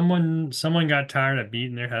 someone got tired of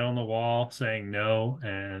beating their head on the wall saying no,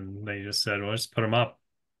 and they just said, "Well, let's put them up."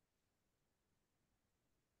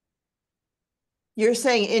 You're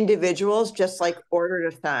saying individuals just like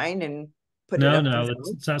ordered a sign and put it No, up no,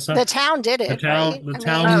 themselves? The town did it, right? I mean,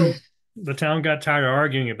 Oh, the town got tired of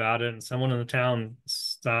arguing about it, and someone in the town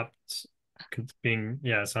stopped being,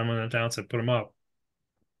 yeah, someone in the town said, "Put them up."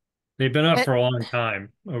 They've been up it, for a long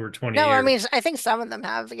time, over 20 no, I years. mean, I think some of them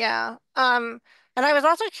have, yeah. And I was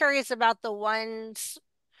also curious about the ones,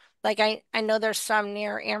 like I know there's some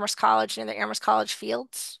near Amherst College, near the Amherst College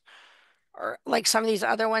fields, or like some of these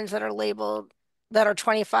other ones that are labeled that are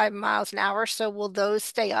 25 miles an hour. So will those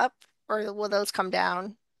stay up or will those come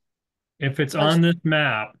down? If it's Those, on this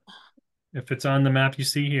map, if it's on the map you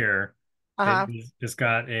see here, uh-huh. it's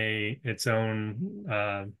got its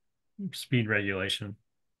own speed regulation.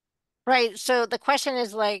 Right. So the question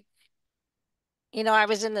is like, I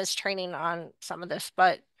was in this training on some of this,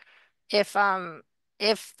 but if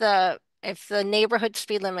if the neighborhood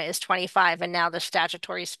speed limit is 25 and now the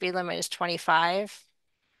statutory speed limit is 25,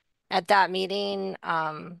 at that meeting,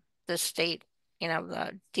 the state,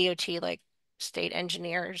 the DOT, like state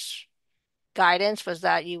engineers guidance was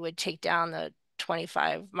that you would take down the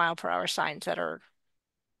 25-mile-per-hour signs that are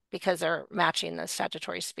because they're matching the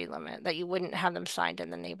statutory speed limit, that you wouldn't have them signed in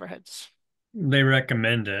the neighborhoods. They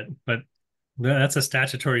recommend it, but that's a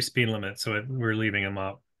statutory speed limit, so we're leaving them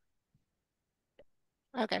up.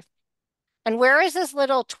 Okay. And where is this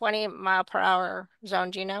little 20-mile-per-hour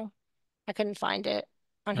zone? Do you know? I couldn't find it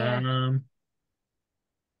on here. Um,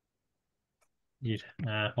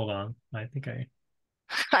 Hold on.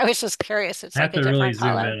 I was just curious. It's I have like a to really different zoom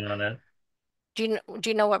color. in on it. Do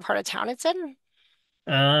you know what part of town it's in?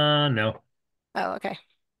 No. Oh, okay.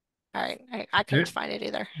 All right. I couldn't They're find it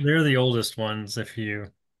either. they're the oldest ones. If you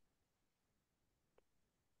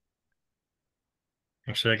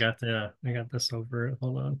actually, I got this over.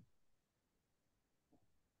 Hold on.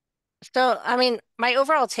 So, I mean, my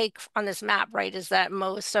overall take on this map, right, is that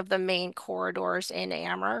most of the main corridors in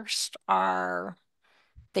Amherst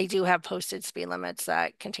they do have posted speed limits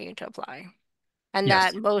that continue to apply. And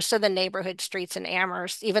that Yes, most of the neighborhood streets in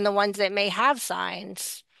Amherst, even the ones that may have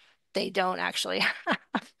signs, they don't actually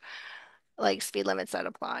have like speed limits that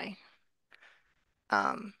apply.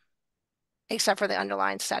 Um, except for the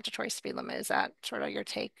underlying statutory speed limit. Is that sort of your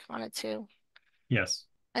take on it too? yes,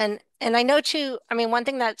 And I know too, I mean, one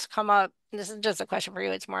thing that's come up, and this is just a question for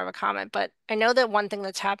you, it's more of a comment, but I know that one thing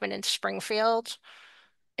that's happened in Springfield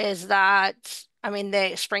is that, I mean,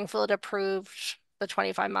 Springfield approved the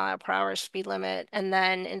 25-mile-per-hour speed limit, and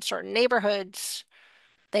then in certain neighborhoods,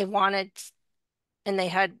 they wanted, and they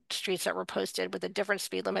had streets that were posted with a different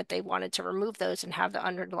speed limit, they wanted to remove those and have the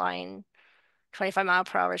underlying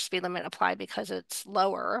 25-mile-per-hour speed limit apply because it's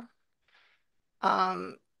lower.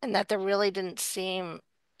 And that there really didn't seem,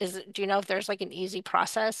 do you know if there's like an easy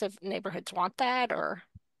process if neighborhoods want that or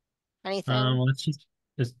anything? well, it's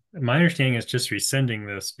my understanding is just rescinding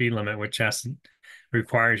the speed limit, which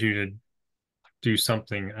requires you to do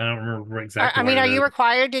something. I don't remember I exactly what mean, are it you is.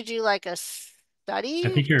 required to do like a I study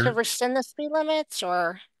think to you're, rescind the speed limits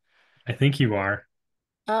or? I think you are.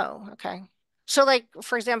 Oh, okay. So like,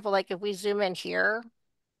 for example, like if we zoom in here,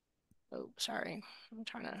 oh, sorry, I'm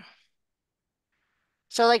trying to.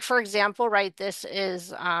 So like, for example, right, this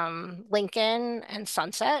is Lincoln and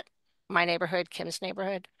Sunset, my neighborhood, Kim's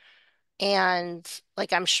neighborhood. And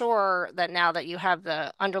like, I'm sure that now that you have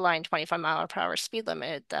the underlying 25-mile-per-hour speed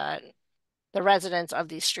limit, that the residents of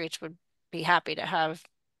these streets would be happy to have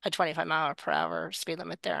a 25-mile-per-hour speed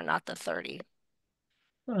limit there, not the 30,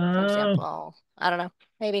 for Uh, example. I don't know,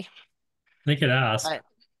 maybe. they could ask. But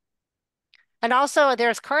and also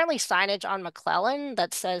there's currently signage on McClellan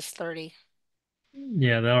that says 30.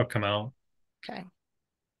 Yeah, that'll come out. Okay. All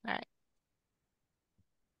right.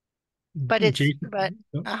 But it's Jason, but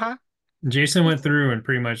uh-huh. Jason went through and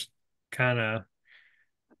pretty much kind of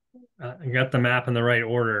got the map in the right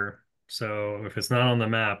order. So if it's not on the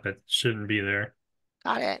map, it shouldn't be there.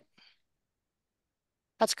 Got it.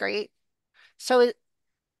 That's great. So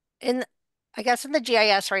in I guess in the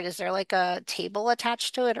GIS, right, is there like a table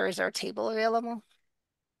attached to it or is there a table available?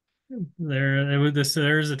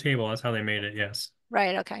 There is a table. That's how they made it. Yes.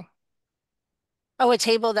 Right, okay. Oh, a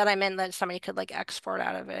table that I meant that somebody could like export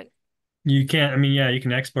out of it. You can't, I mean, yeah, you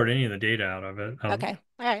can export any of the data out of it. Okay.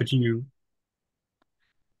 All right. But you,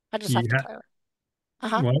 I just have you to have, play with it.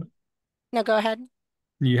 Uh-huh. what? No, go ahead.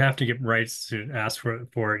 You have to get rights to ask for it,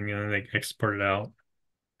 and they export it out.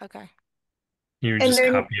 Okay. You And just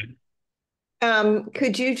then, copy it.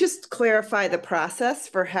 could you just clarify the process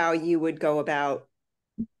for how you would go about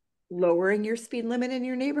lowering your speed limit in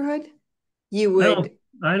your neighborhood? You I would, don't,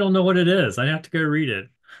 I don't know what it is. I have to go read it.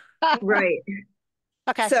 right.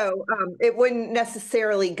 Okay. So it wouldn't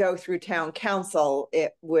necessarily go through town council.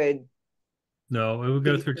 It would No, it would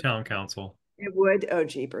go be, through town council. it would, oh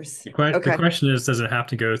jeepers. The Okay. question is, does it have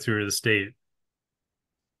to go through the state?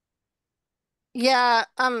 Yeah,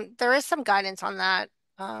 there is some guidance on that.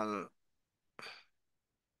 Um,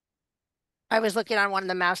 I was looking on one of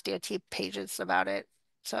the Mass DOT pages about it,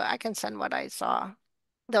 so I can send what I saw.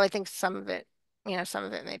 Though I think some of it, some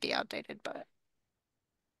of it may be outdated, but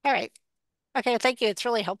all right. Okay, thank you. It's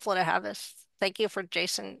really helpful to have this. Thank you for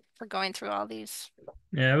Jason for going through all these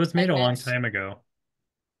Yeah, it was made a long segments. time ago.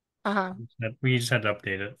 Uh-huh. We just had to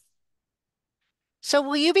update it. So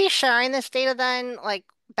will you be sharing this data then, like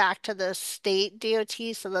back to the state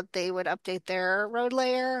DOT so that they would update their road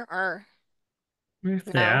layer or If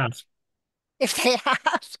they no? ask. If they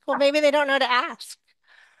ask, well, maybe they don't know to ask,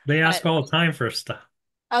 They ask but all the time for stuff.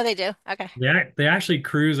 oh, they do. Okay. They actually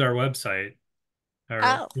cruise our website, or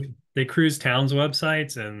Oh, they cruise towns'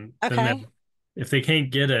 websites, and then okay. if they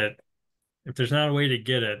can't get it, if there's not a way to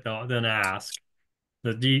get it, they'll then ask.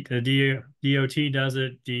 DOT does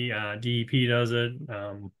it, DEP does it.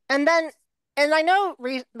 And then, and I know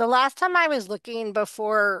the last time I was looking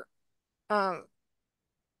before, um,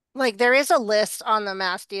 like there is a list on the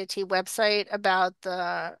Mass DOT website about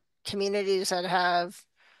the communities that have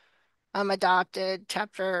adopted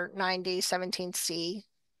Chapter 90 17C,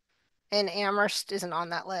 and Amherst isn't on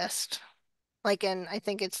that list. Like, and I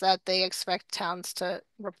think it's that they expect towns to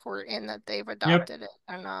report in that they've Yep, adopted it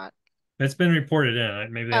or not. it's been reported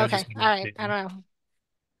in. Maybe they Okay, just all right. I don't know.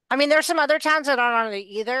 I mean, there's some other towns that aren't on it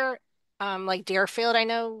either. Like Deerfield, I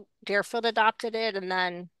know Deerfield adopted it, and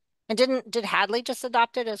then and did Hadley just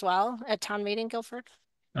adopt it as well at town meeting, Guilford?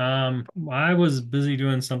 I was busy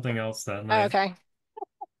doing something else that Oh, night. okay.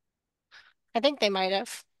 I think they might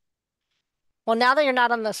have. Well, now that you're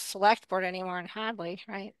not on the select board anymore in Hadley,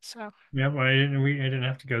 right? So Yep, I didn't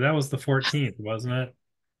have to go. That was the 14th, wasn't it?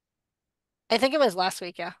 I think it was last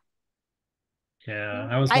week, yeah. Yeah,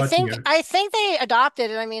 I was I watching think it. I think they adopted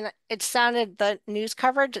it. I mean, it sounded the news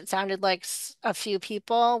coverage, it sounded like a few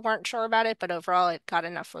people weren't sure about it, but overall it got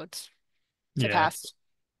enough votes to Yeah, pass.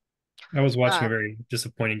 I was watching a Um, very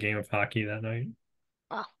disappointing game of hockey that night.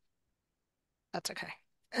 well, that's okay.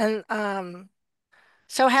 And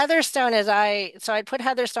so Heatherstone so I put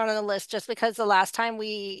Heatherstone on the list just because the last time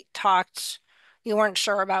we talked, you weren't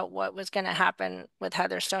sure about what was going to happen with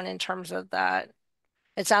Heatherstone in terms of that.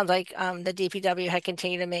 It sounds like the DPW had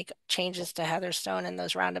continued to make changes to Heatherstone and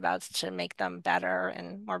those roundabouts to make them better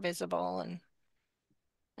and more visible.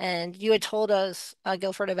 And you had told us,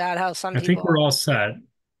 Guilford, about how some I think we're people, all set.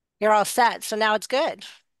 you're all set. So now it's good.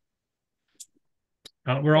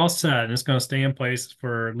 We're all set, and it's going to stay in place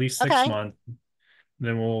for at least six Okay. months.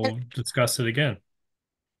 Then And we'll discuss it again.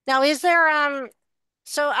 now is there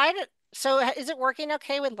so is it working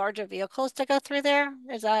okay with larger vehicles to go through there?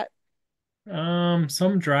 Is that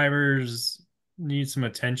Some drivers need some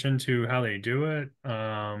attention to how they do it.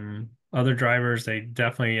 Other drivers, they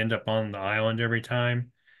definitely end up on the island every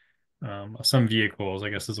time. Some vehicles, I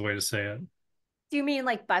guess is the way to say it. Do you mean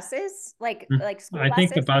like buses? Like school I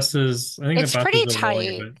think the buses? buses, I think the It's pretty buses are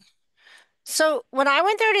willing, tight. but So when I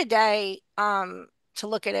went there today, to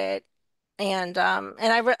look at it, and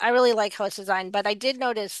I really like how it's designed, but I did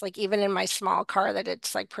notice, like, even in my small car, that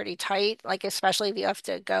it's like pretty tight, like especially if you have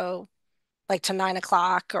to go like to 9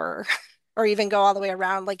 o'clock, or or even go all the way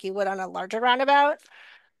around like you would on a larger roundabout.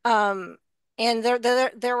 Um, and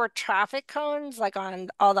there were traffic cones like on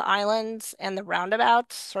all the islands and the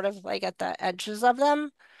roundabouts, sort of like at the edges of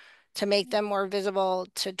them, to make them more visible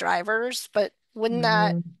to drivers. But wouldn't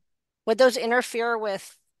that mm, would those interfere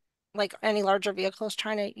with like any larger vehicles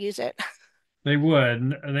trying to use it? they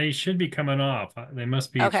would. They should be coming off. They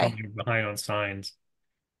must be Okay. falling behind on signs.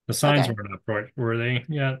 The signs Okay. weren't up, right? Were they?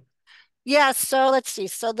 Yeah. Yeah, so let's see.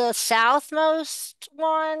 So the southmost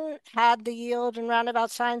one had the yield and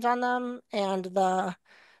roundabout signs on them, and the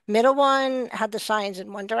middle one had the signs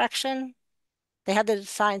in one direction. They had the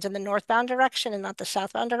signs in the northbound direction and not the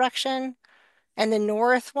southbound direction. And the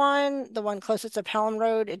north one, the one closest to Pelham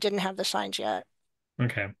Road, it didn't have the signs yet.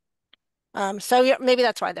 Okay. So yeah, maybe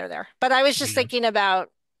that's why they're there. But I was just Yeah. thinking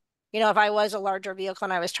about, if I was a larger vehicle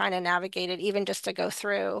and I was trying to navigate it, even just to go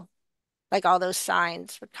through, like all those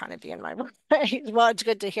signs would kind of be in my way. Well, it's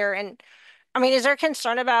good to hear. And I mean, is there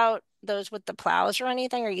concern about those with the plows or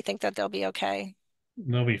anything, or you think that they'll be okay?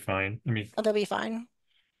 They'll be fine. I mean, Oh, they'll be fine.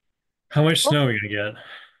 how much Well, snow are you gonna get?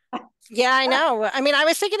 yeah, I know. I mean, I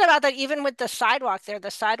was thinking about that even with the sidewalk there.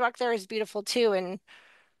 The sidewalk there is beautiful too. And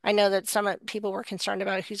I know that some people were concerned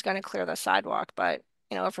about who's going to clear the sidewalk, but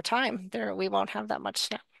over time there we won't have that much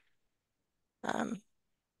snow. Um,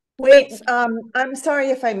 Wait, so I'm sorry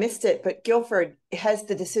if I missed it, but Guilford, has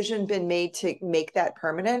the decision been made to make that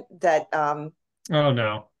permanent? Oh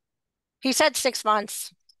no. he said 6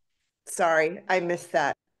 months. Sorry, I missed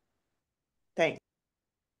that. Thanks.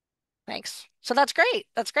 Thanks. So that's great.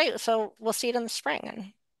 That's great. So we'll see it in the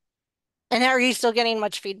spring. And are you still getting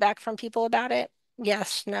much feedback from people about it?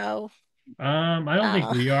 Yes, no. I don't think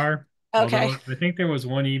Uh, we are. okay. Although I think there was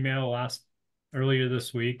one email earlier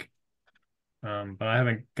this week. But I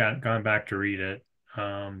haven't gone back to read it.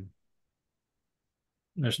 Um,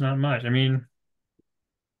 there's not much. I mean,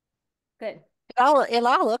 Good. It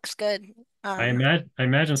all looks good. I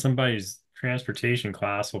imagine somebody's transportation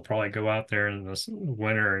class will probably go out there in this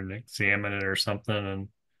winter and examine it or something and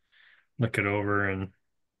look it over and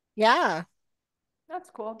Yeah. That's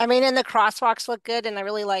cool. I mean, and the crosswalks look good, and I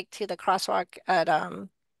really like too the crosswalk at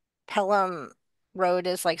Pelham Road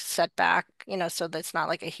is like set back, so that's not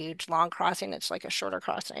like a huge long crossing. It's like a shorter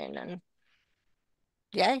crossing, and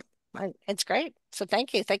yay, it's great. So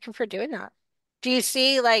thank you. Thank you for doing that. Do you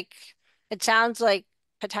see, like, it sounds like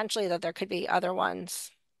potentially that there could be other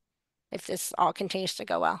ones if this all continues to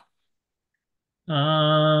go well.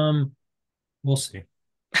 um, we'll see.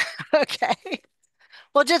 Okay.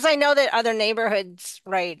 Well, just I know that other neighborhoods,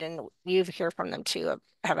 right, and you hear from them too,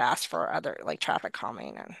 have asked for other like traffic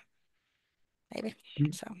calming and maybe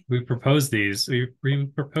so. We proposed these. We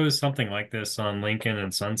proposed something like this on Lincoln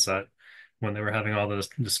and Sunset when they were having all those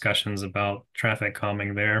discussions about traffic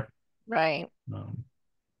calming there. Right. Um,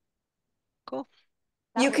 Cool.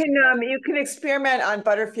 That You would can be good. you can experiment on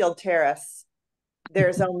Butterfield Terrace.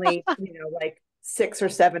 There's only, like 6 or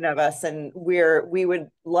 7 of us, and we would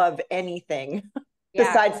love anything Yeah.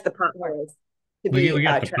 besides the potholes to we be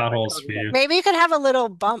got the traffic potholes for calming. you. Maybe you could have a little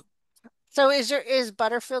bump. So is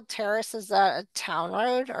Butterfield Terrace, is that a town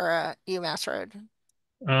road or a UMass road?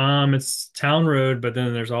 It's town road, but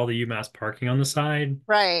then there's all the UMass parking on the side.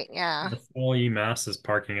 Right, yeah. That's all UMass is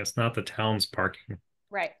parking. It's not the town's parking.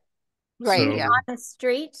 Right. Right, So yeah.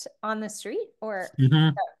 On the street or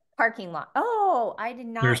mhm, the parking lot? Oh, I did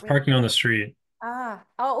not there's read. parking on the street.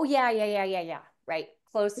 Oh, yeah, yeah, yeah, yeah, yeah. Right.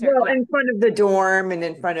 Closer. Well, Yeah. in front of the dorm and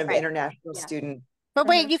in front of Right. international Yeah. student. But Uh-huh.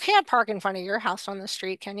 wait, you can't park in front of your house on the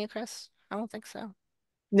street, can you, Chris? I don't think so.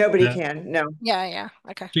 Nobody Yeah, can, no. Yeah, yeah.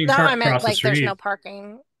 Okay. so you can No, I park meant across the like there's no street.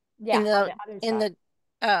 parking Yeah. in On the the other in side. the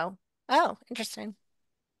oh. Oh, interesting.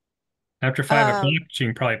 After 5 o'clock, Um, you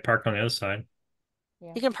can probably park on the other side.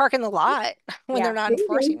 Yeah. you can park in the lot when they're Yeah. not Maybe.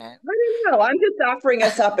 enforcing it. I don't know. I'm just offering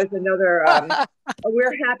us up as another,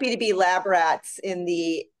 we're happy to be lab rats in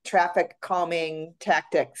the traffic calming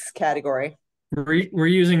tactics category. We're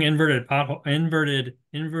using inverted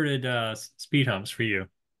speed humps for you.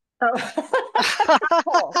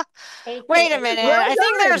 Oh, Wait a AKA. minute. Well I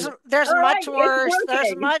think there's done. there's All right, much it's worse.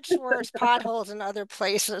 There's working. much worse potholes in other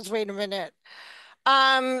places. Wait a minute.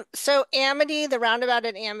 So Amity, the roundabout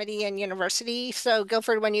at Amity and University. So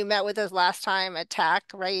Guilford, when you met with us last time at TAC,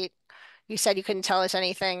 right? You said you couldn't tell us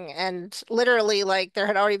anything, and literally, like, there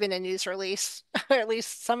had already been a news release, or at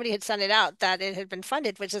least somebody had sent it out that it had been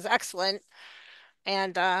funded, which is excellent.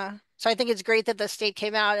 And so I think it's great that the state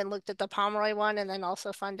came out and looked at the Pomeroy one and then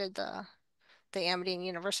also funded the Amity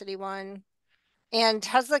University one. And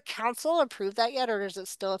has the council approved that yet, or does it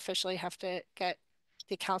still officially have to get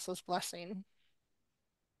the council's blessing?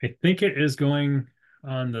 I think it is going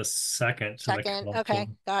on the second to the Second, okay,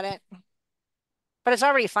 council. got it. But it's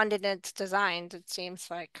already funded and it's designed, it seems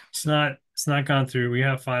like. It's not gone through. We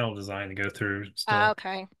have final design to go through still.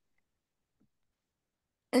 Okay.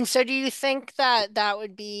 And so do you think that that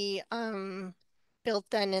would be built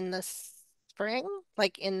then in the spring,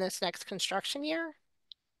 like in this next construction year?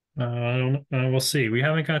 I don't we'll see. We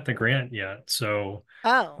haven't got the grant yet, so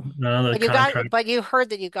Oh, none of the contract. but you heard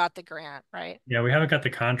that you got the grant, right? Yeah, we haven't got the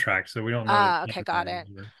contract, so we don't know the Ah, okay, got timeline it.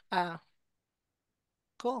 either.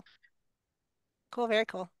 Cool. Cool, very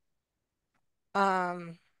cool.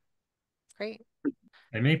 Um, Great.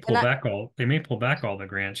 And that, They may pull back all the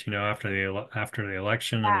grants, after after the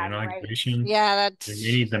election and the Yeah, right. inauguration. yeah, They that's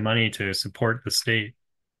may need the money to support the state.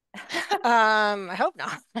 I hope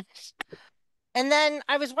not. And then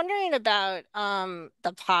I was wondering about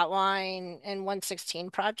the Potline and 116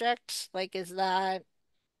 project. Like, is that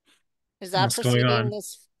What's going proceeding on?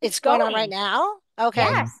 this? It's It's going on right going. now? Okay.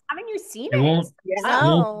 Um, Yes. Haven't you seen it it? won't, It's going Yeah. up.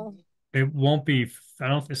 won't, Oh, it won't be, I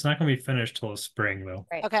don't, it's not going to be finished till the spring though.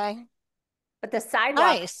 Right. okay. But the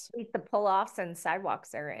sidewalks, Nice. the pull-offs and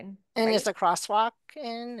sidewalks are in, And is right? the crosswalk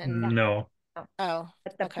in and No, oh,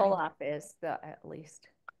 But the okay. pull-off is at least.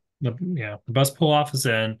 the bus pull off is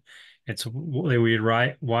in. We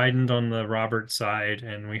widened on the Robert side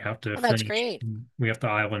and we have to Oh, that's finish. great. We have the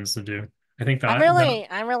islands to do. I think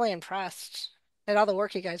I'm really impressed at all the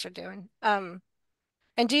work you guys are doing.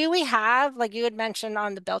 And do we have, like you had mentioned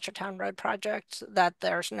on the Belchertown Road project, that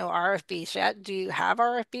there's no RFBs yet? Do you have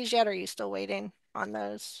RFBs yet? Or are you still waiting on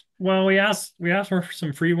those? well, we asked for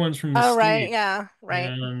some free ones from the Oh, right. state Yeah, right.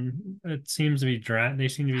 and it seems to be they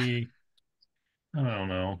seem to be, I don't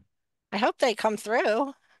know. I hope they come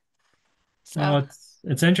through. Well, So,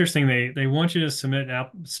 it's interesting. They want you to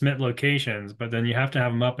submit locations, but then you have to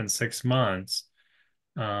have them up in 6 months.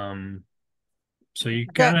 Um, so you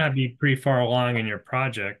good. gotta be pretty far along in your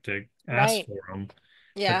project to ask Right. for them. But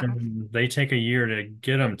Yeah. then they take a year to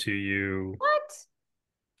get them to you. What?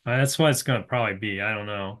 That's what it's gonna probably be. I don't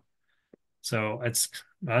know. So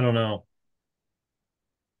I don't know.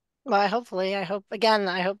 Well, I hope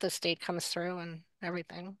the state comes through and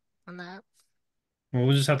everything on that. Well,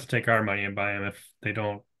 we'll just have to take our money and buy them if they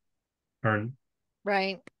don't, or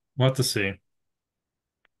Right. we'll have to see.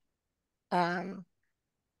 Um,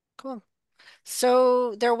 cool.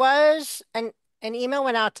 So there was an email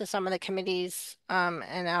went out to some of the committees and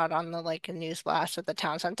out on the like a news blast that the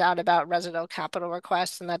town sent out about residential capital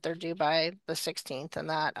requests and that they're due by the 16th and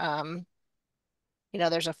that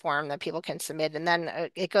there's a form that people can submit and then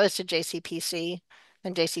it goes to JCPC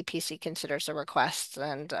and JCPC considers the requests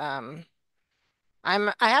and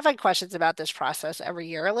I have had questions about this process every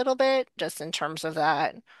year a little bit just in terms of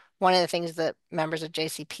that. One of the things that members of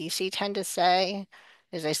JCPC tend to say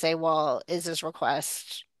is they say, well, is this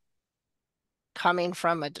request coming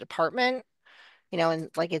from a department, and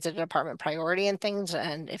like it's a department priority and things.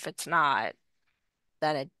 And if it's not,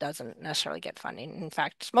 then it doesn't necessarily get funding. In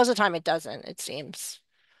fact, most of the time it doesn't, it seems.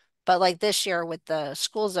 But like this year with the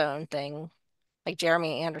school zone thing, like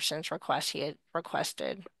Jeremy Anderson's request, he had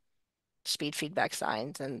requested speed feedback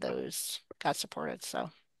signs and those got supported.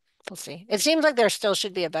 So we'll see. It seems like there still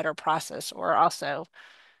should be a better process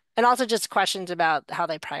and also just questions about how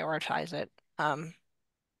they prioritize it.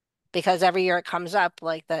 Because every year it comes up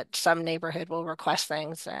like that some neighborhood will request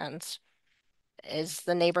things and is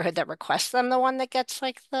the neighborhood that requests them the one that gets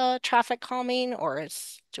like the traffic calming or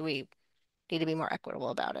do we need to be more equitable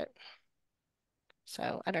about it?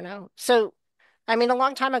 So I don't know. So I mean a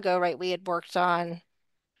long time ago, right, we had worked on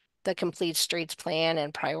the complete streets plan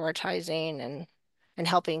and prioritizing and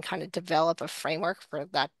helping kind of develop a framework for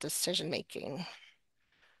that decision making.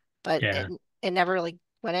 But Yeah. it never really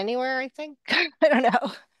went anywhere, I think. I don't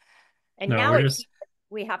know. And No, now we're just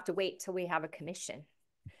we have to wait till we have a commission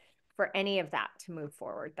for any of that to move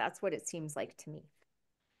forward. That's what it seems like to me.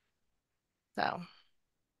 So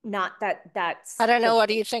Not that that's I don't know. What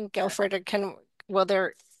do you think, Guilford? Or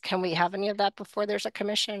can we have any of that before there's a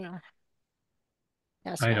commission or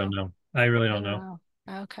yes, I no? don't know. I really I don't don't know.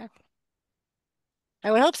 know. Okay.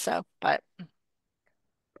 I would hope so, but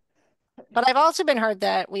I've also been heard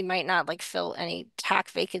that we might not like fill any TAC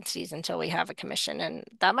vacancies until we have a commission, and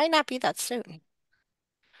that might not be that soon.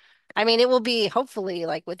 I mean, it will be hopefully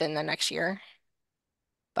like within the next year,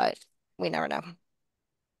 but we never know.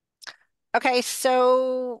 Okay,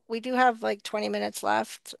 so we do have like 20 minutes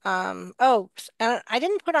left. And I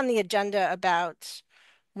didn't put on the agenda about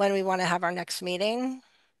when we want to have our next meeting.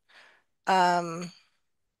 Um,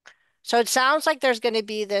 so it sounds like there's going to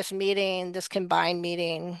be this meeting, this combined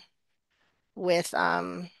meeting with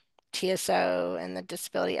TSO and the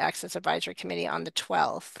Disability Access Advisory Committee on the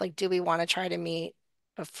 12th. Like, do we want to try to meet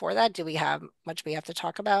before that? Do we have much we have to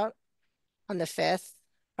talk about on the 5th?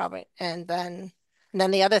 Probably. And then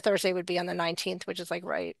the other Thursday would be on the 19th, which is like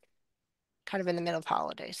right kind of in the middle of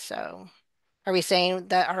holidays. So are we saying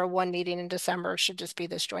that our one meeting in December should just be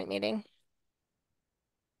this joint meeting?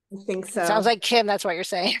 I think It sounds so. like Kim, that's what you're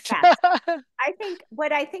saying. Yes. I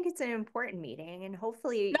think it's an important meeting, and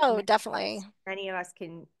hopefully No, definitely. many of us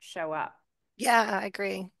can show up. Yeah, I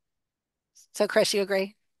agree. So Chris, you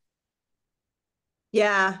agree?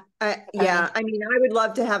 Yeah, yeah. I mean, I would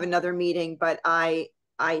love to have another meeting, but I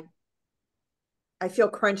feel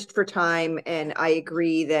crunched for time, and I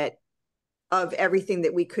agree that of everything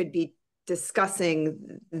that we could be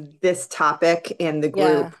discussing, this topic and the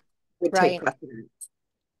Yeah, group would take right. precedence.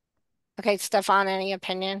 Okay, Stefan, any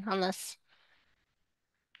opinion on this?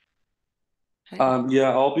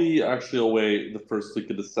 Yeah, I'll be actually away the first week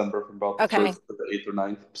of December from about the Okay. 1st to the 8th or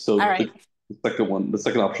 9th. All So right. the second one, the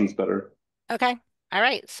second option is better. Okay. All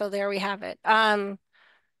right. So there we have it. And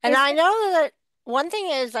I know that one thing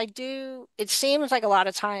is it seems like a lot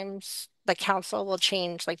of times the council will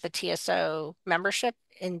change like the TSO membership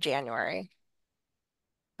in January.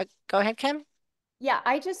 But go ahead, Kim. Yeah,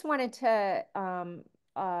 I just wanted to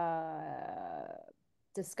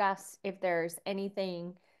discuss if there's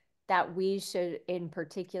anything that we should in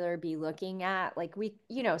particular be looking at. Like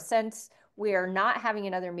since we are not having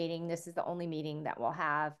another meeting, this is the only meeting that we'll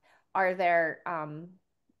have. Are there can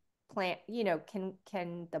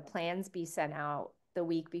the plans be sent out the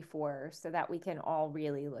week before so that we can all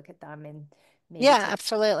really look at them and maybe Yeah,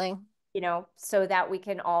 absolutely. so that we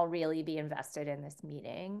can all really be invested in this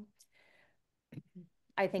meeting?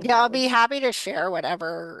 I think Yeah, that I'll would, be happy to share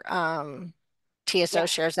whatever TSO yeah.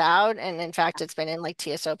 shares out. And in fact, it's been in like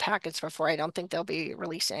TSO packets before. I don't think they'll be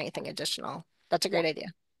releasing anything additional. That's a Yeah. great idea.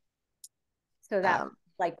 So that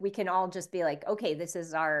like we can all just be like, okay, this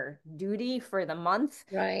is our duty for the month.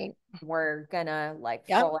 Right. We're gonna like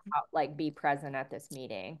Yep. full out like be present at this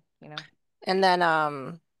meeting, And then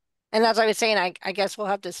and as I was saying, I guess we'll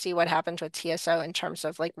have to see what happens with TSO in terms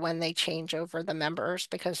of like when they change over the members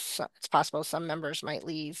because it's possible some members might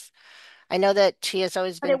leave. I know that TSO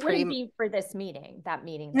has But been it pretty wouldn't be for this meeting, that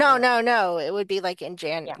meeting that no, we're no, no. It would be like in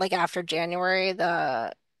yeah. like after January,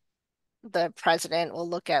 the president will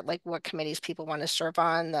look at like what committees people want to serve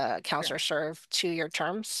on. The counselors serve 2-year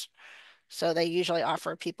terms. So they usually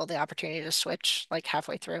offer people the opportunity to switch like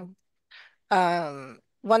halfway through.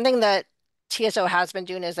 One thing that TSO has been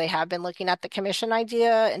doing is they have been looking at the commission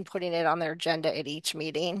idea and putting it on their agenda at each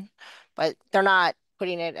meeting, but they're not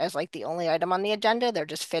putting it as like the only item on the agenda. They're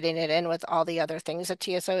just fitting it in with all the other things that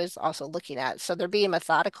TSO is also looking at. So they're being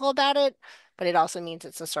methodical about it, but it also means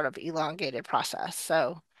it's a sort of elongated process.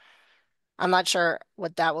 So I'm not sure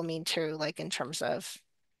what that will mean too, like in terms of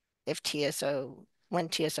if when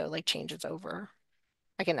TSO like changes over.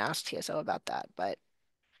 I can ask TSO about that, but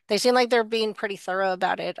they seem like they're being pretty thorough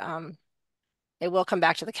about it. It will come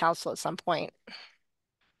back to the council at some point.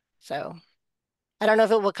 So I don't know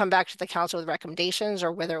if it will come back to the council with recommendations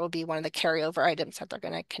or whether it will be one of the carryover items that they're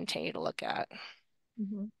going to continue to look at.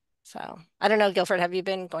 So I don't know, Guilford, have you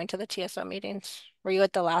been going to the TSO meetings? Were you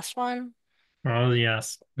at the last one? Oh,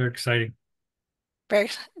 yes. They're exciting. Very,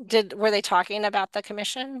 were they talking about the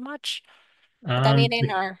commission much at that Um, meeting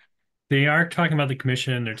or? they are talking about the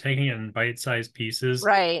commission. They're taking it in bite-sized pieces.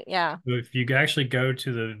 Right, yeah. So if you actually go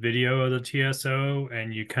to the video of the TSO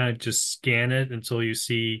and you kind of just scan it until you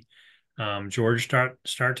see George start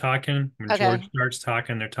talking. When Okay. George starts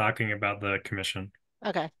talking, they're talking about the commission.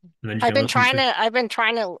 Okay. And then you can listen to I've been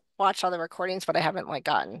trying to watch all the recordings, but I haven't like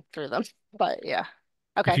gotten through them. But yeah.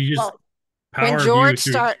 if Okay. you just Well, power view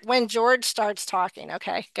through. when George starts talking,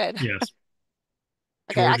 okay, good. Yes.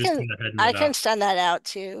 Okay, George is kind of heading I it can up. send that out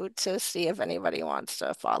to see if anybody wants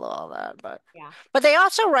to follow all that. But Yeah. but they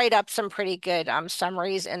also write up some pretty good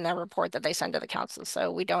summaries in the report that they send to the council,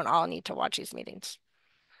 so we don't all need to watch these meetings.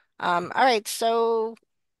 All right, so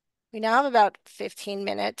we now have about 15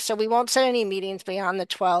 minutes, so we won't set any meetings beyond the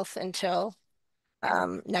 12th until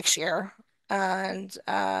next year. And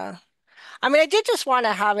I mean, I did just want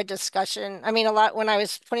to have a discussion. I mean, a lot when I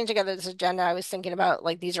was putting together this agenda, I was thinking about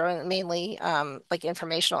like these are mainly like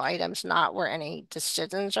informational items, not where any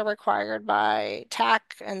decisions are required by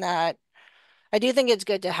TAC, and that I do think it's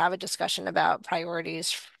good to have a discussion about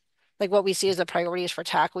priorities like what we see as the priorities for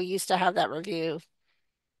TAC. We used to have that review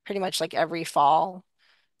pretty much like every fall.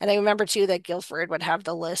 And I remember too that Guilford would have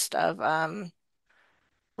the list of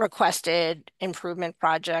requested improvement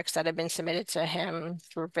projects that had been submitted to him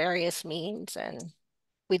through various means. And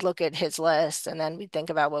we'd look at his list and then we'd think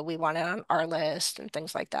about what we wanted on our list and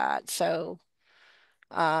things like that. So,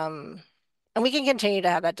 and we can continue to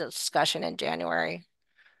have that discussion in January.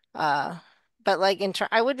 But like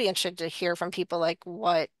I would be interested to hear from people like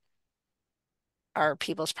what are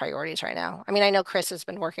people's priorities right now. I mean, I know Chris has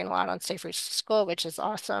been working a lot on Safe Routes to School, which is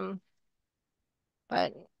awesome.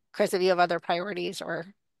 But Chris, if you have other priorities, or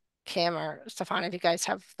Kim or Stefan, if you guys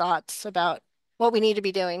have thoughts about what we need to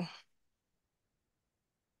be doing.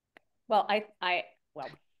 Well, well,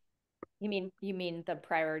 you mean the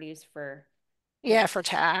priorities for Yeah, for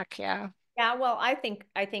TAC, yeah. Yeah, well, I think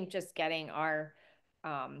just getting our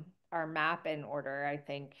map in order, I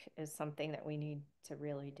think, is something that we need to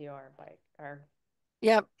really do our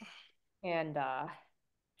Yep. and I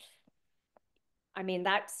mean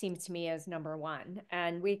that seems to me as number one.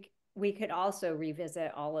 And we could also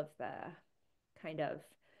revisit all of the kind of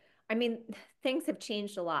I mean, things have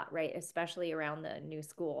changed a lot, right? Especially around the new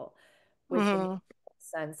school, which Mm-hmm.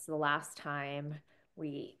 since the last time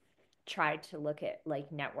we tried to look at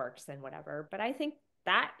like networks and whatever. But I think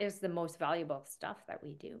that is the most valuable stuff that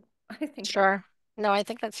we do. I think that, Sure. No, I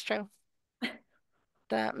think that's true.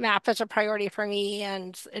 The map is a priority for me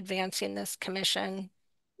and advancing this commission.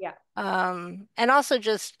 yeah. And also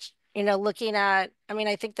just, looking at, I mean,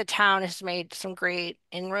 I think the town has made some great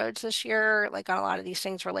inroads this year, like on a lot of these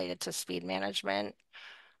things related to speed management,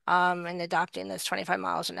 and adopting this 25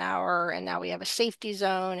 miles an hour. And now we have a safety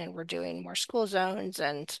zone and we're doing more school zones.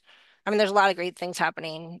 And I mean, there's a lot of great things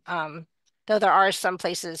happening. Though there are some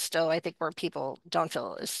places still, I think, where people don't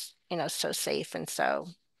feel as, so safe. And so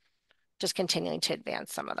just continuing to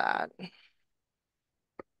advance some of that.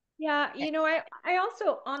 Yeah, I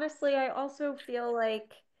also honestly I also feel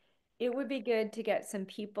like it would be good to get some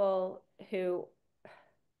people who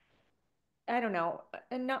I don't know,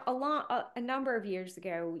 a number of years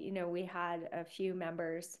ago, we had a few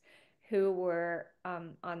members who were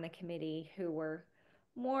on the committee who were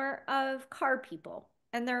more of car people,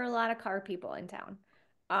 and there are a lot of car people in town.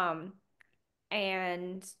 Um,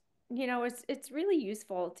 and it's really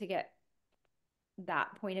useful to get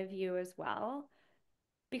that point of view as well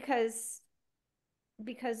because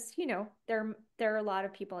there are a lot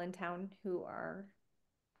of people in town who are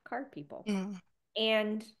car people. Mm.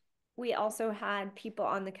 And we also had people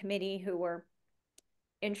on the committee who were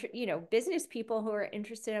business people who are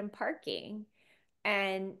interested in parking.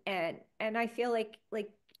 And I feel like,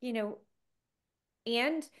 you know,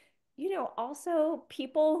 and also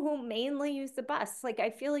people who mainly use the bus. Like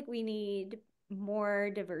I feel like we need more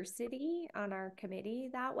diversity on our committee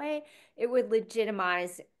that way. It would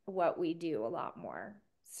legitimize what we do a lot more.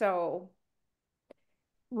 So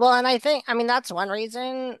Well, and I mean, that's one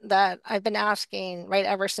reason that I've been asking, right,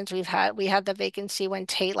 ever since we had the vacancy when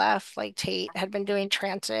Tate left, like Tate had been doing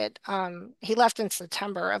transit. He left in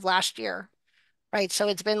September of last year, right? So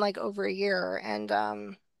it's been like over a year. And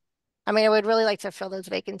I mean, I would really like to fill those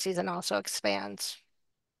vacancies and also expand.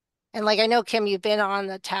 And like I know Kim, you've been on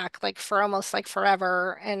the TAC like for almost like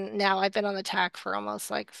forever. And now I've been on the TAC for almost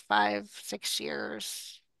like 5, 6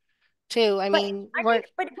 years too. I but mean, I think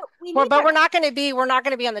but we well, need but that. we're not going to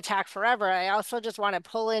be on the TAC forever. I also just want to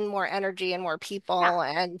pull in more energy and more Yeah. people.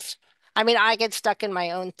 And I mean, I get stuck in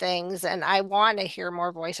my own things and I want to hear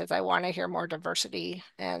more voices. I want to hear more diversity.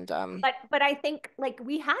 And But I think like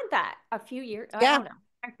we had that a few years. I yeah, don't know.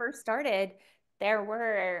 When I first started, there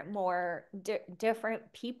were more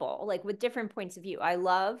different people, like with different points of view. I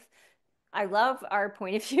love our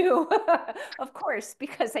point of view, of course,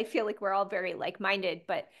 because I feel like we're all very like-minded,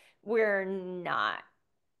 but we're not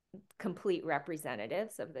complete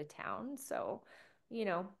representatives of the town. So, you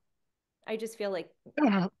know, I just feel like,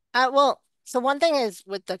 well, so one thing is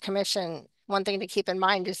with the commission, one thing to keep in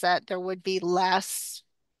mind is that there would be less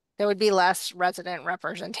resident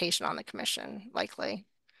representation on the commission, likely.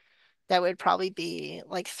 That would probably be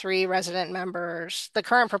like 3 resident members. The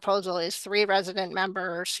current proposal is 3 resident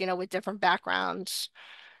members, with different backgrounds.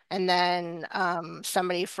 And then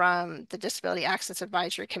somebody from the Disability Access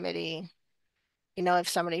Advisory Committee, if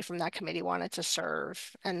somebody from that committee wanted to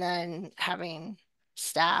serve, and then having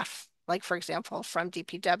staff, like for example, from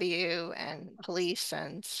DPW and police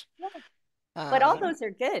and yeah. But all um, those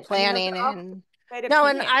are good. I mean, those planning are all and good no,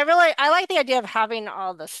 and opinions. I like the idea of having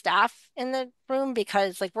all the staff in the room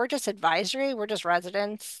because like we're just advisory, we're just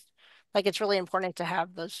residents. Like it's really important to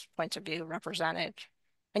have those points of view represented.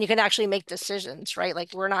 And you can actually make decisions, right?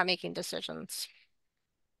 Like we're not making decisions.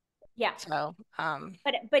 Yeah. So,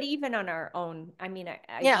 but even on our own, I mean, I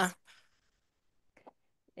yeah. just,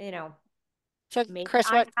 you know, So maybe Chris,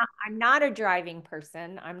 I'm not a driving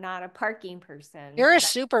person. I'm not a parking person, you're a but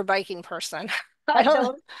super biking person. I but don't,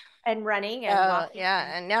 those and running and walking.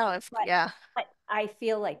 yeah. And now But yeah, but I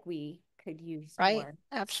feel like we could use right. more,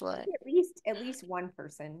 Absolutely. at least one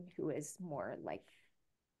person who is more like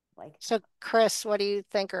So that. Chris, what do you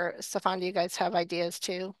think? Or Stefan, do you guys have ideas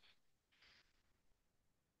too?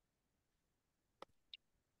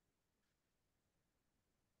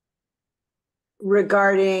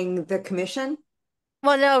 Regarding the commission?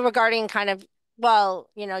 Well, no, regarding kind of, well,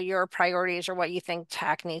 your priorities or what you think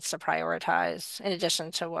TAC needs to prioritize in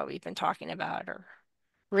addition to what we've been talking about or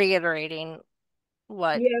reiterating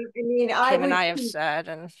what Yeah, I mean, Kim and I have said.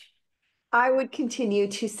 And I would continue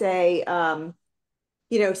to say,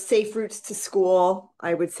 safe routes to school.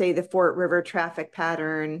 I would say the Fort River traffic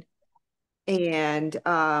pattern. And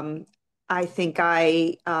I think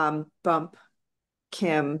I bump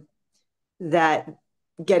Kim that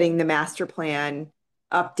getting the master plan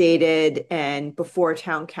updated and before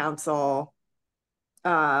town council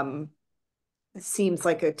um, seems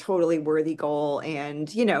like a totally worthy goal.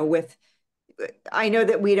 And, I know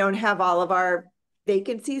that we don't have all of our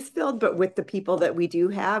vacancies filled, but with the people that we do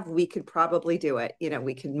have, we could probably do it.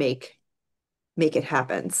 We could make it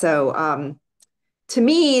happen. So to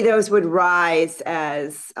me, those would rise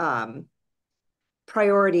as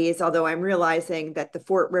priorities, although I'm realizing that the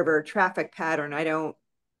Fort River traffic pattern, I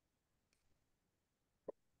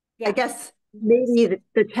guess maybe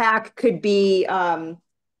the TAC could be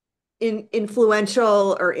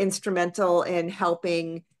influential or instrumental in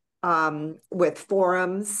helping with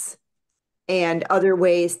forums and other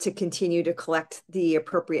ways to continue to collect the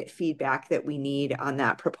appropriate feedback that we need on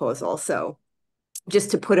that proposal. So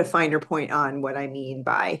just to put a finer point on what I mean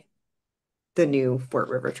by the new Fort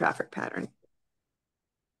River traffic pattern.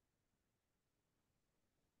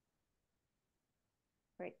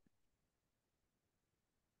 Right.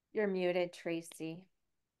 You're muted, Tracy.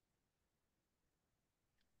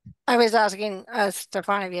 I was asking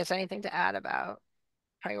Stefan if he has anything to add about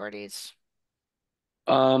priorities.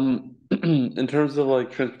 In terms of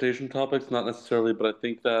like transportation topics, not necessarily, but I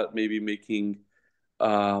think that maybe making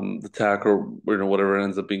the TAC or whatever it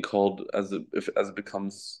ends up being called as it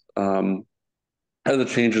becomes as it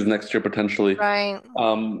changes next year potentially, Right.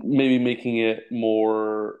 maybe making it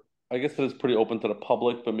more. I guess it is pretty open to the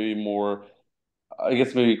public, but maybe more. I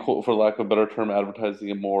guess maybe for lack of a better term, advertising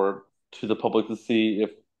it more to the public to see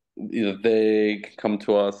if either they can come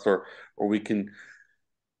to us or we can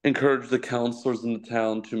encourage the counselors in the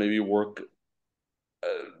town to maybe work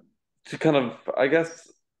to kind of I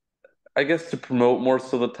guess to promote more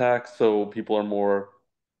so the tax so people are more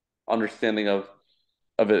understanding of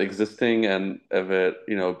it existing and of it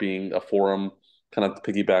being a forum, kind of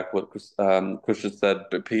to piggyback what Chris just said,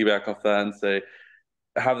 but piggyback off that and say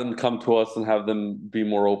have them come to us and have them be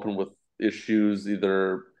more open with issues,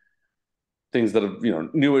 either things that have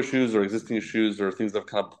new issues or existing issues or things that have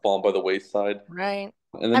kind of fallen by the wayside, Right.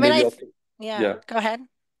 and I then mean, maybe also, yeah, yeah. go ahead.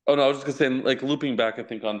 Oh no, I was just gonna say, like looping back, I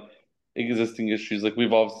think on existing issues, like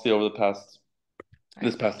we've obviously over the past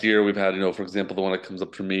this Right. past year, we've had, for example, the one that comes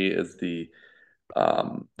up for me is the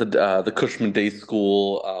Cushman Day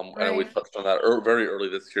School. I know we Right. touched on that very early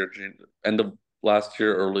this year, end of last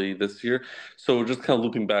year, early this year. So just kind of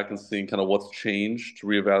looping back and seeing kind of what's changed,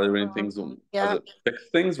 reevaluating things as Yeah. it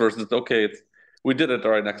fixed things versus okay, we did it.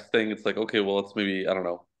 All right, next thing. It's like okay, well, it's maybe I don't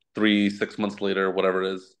know 3 6 months later, whatever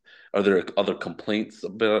it is. Are there other complaints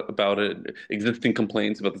about it? Existing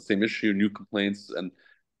complaints about the same issue, new complaints, and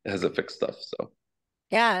has it fixed stuff? So.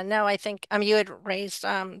 Yeah, no, I think you had raised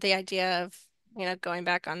the idea of, going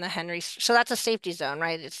back on the so that's a safety zone,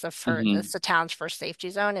 right? It's Hmm. the town's first safety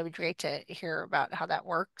zone. It would be great to hear about how that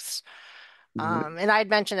works. Right. And I'd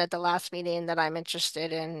mentioned at the last meeting that I'm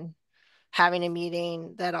interested in having a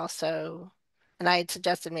meeting that also, and I had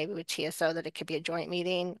suggested maybe with TSO that it could be a joint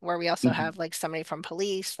meeting where we also Hmm. have like somebody from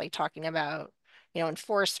police, like talking about,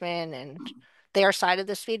 enforcement and their side of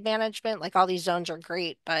the speed management. Like all these zones are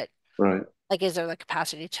great, but Right. like, is there the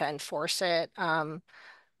capacity to enforce it?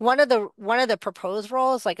 One of the proposed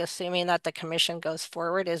roles, like assuming that the commission goes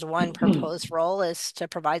forward, is one proposed role is to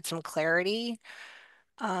provide some clarity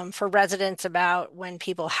for residents about when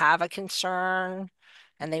people have a concern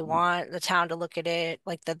and they want the town to look at it,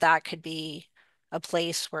 like that could be a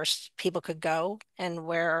place where people could go and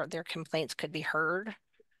where their complaints could be heard,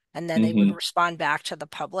 and then they would Hmm. respond back to the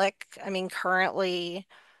public. I mean, currently,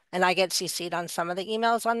 and I get CC'd on some of the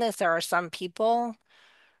emails on this, there are some people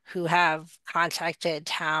who have contacted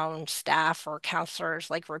town staff or counselors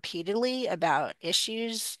like repeatedly about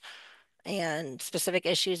issues and specific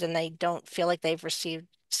issues, and they don't feel like they've received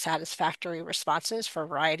satisfactory responses for a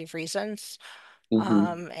variety of reasons.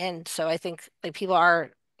 And so I think like people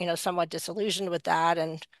are, somewhat disillusioned with that,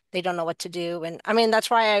 and they don't know what to do. And I mean, that's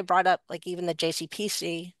why I brought up like even the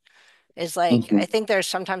JCPC is like, I think there's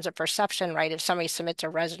sometimes a perception, right? If somebody submits a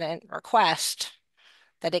resident request,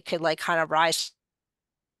 that it could like kind of rise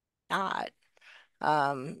not.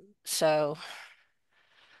 So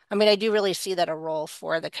I mean, I do really see that a role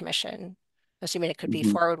for the commission, assuming it could be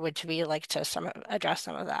forward, would to be like to address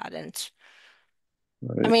some of that. And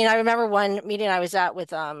I mean, I remember one meeting I was at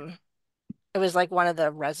with it was like one of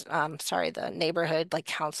the the neighborhood like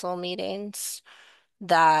council meetings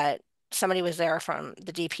that somebody was there from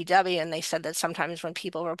the DPW, and they said that sometimes when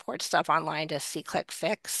people report stuff online to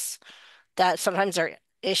SeeClickFix, that sometimes there are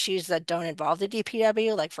issues that don't involve the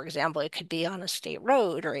DPW. Like, for example, it could be on a state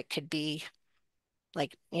road, or it could be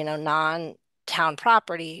like, non-town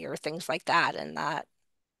property or things like that. And that,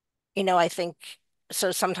 I think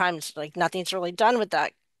so sometimes like nothing's really done with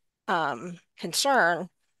that concern.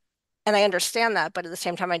 And I understand that, but at the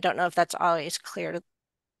same time, I don't know if that's always clear to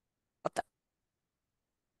what that.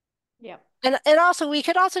 Yeah. And also we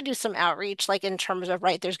could also do some outreach, like in terms of,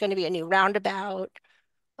 right, there's going to be a new roundabout.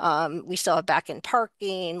 We still have back in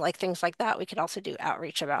parking, like things like that. We could also do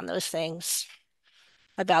outreach around those things,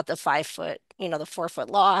 about the 5-foot, the 4-foot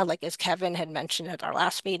law, like as Kevin had mentioned at our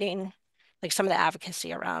last meeting, like some of the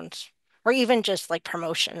advocacy around, or even just like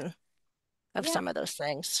promotion of some of those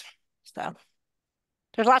things. So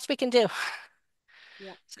there's lots we can do.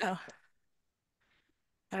 Yeah. So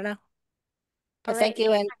I don't know. But thank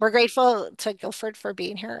you. And we're grateful to Guilford for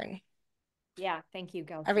being here and thank you,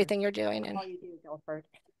 Guilford. everything you're doing. And all you do, Guilford.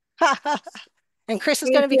 and Chris is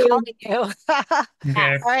going to be calling you. Okay.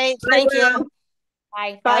 All right. Thank you.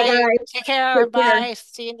 Bye. Bye, All right. guys. Take care. Take care. Bye.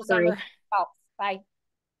 See you in December. Oh, bye.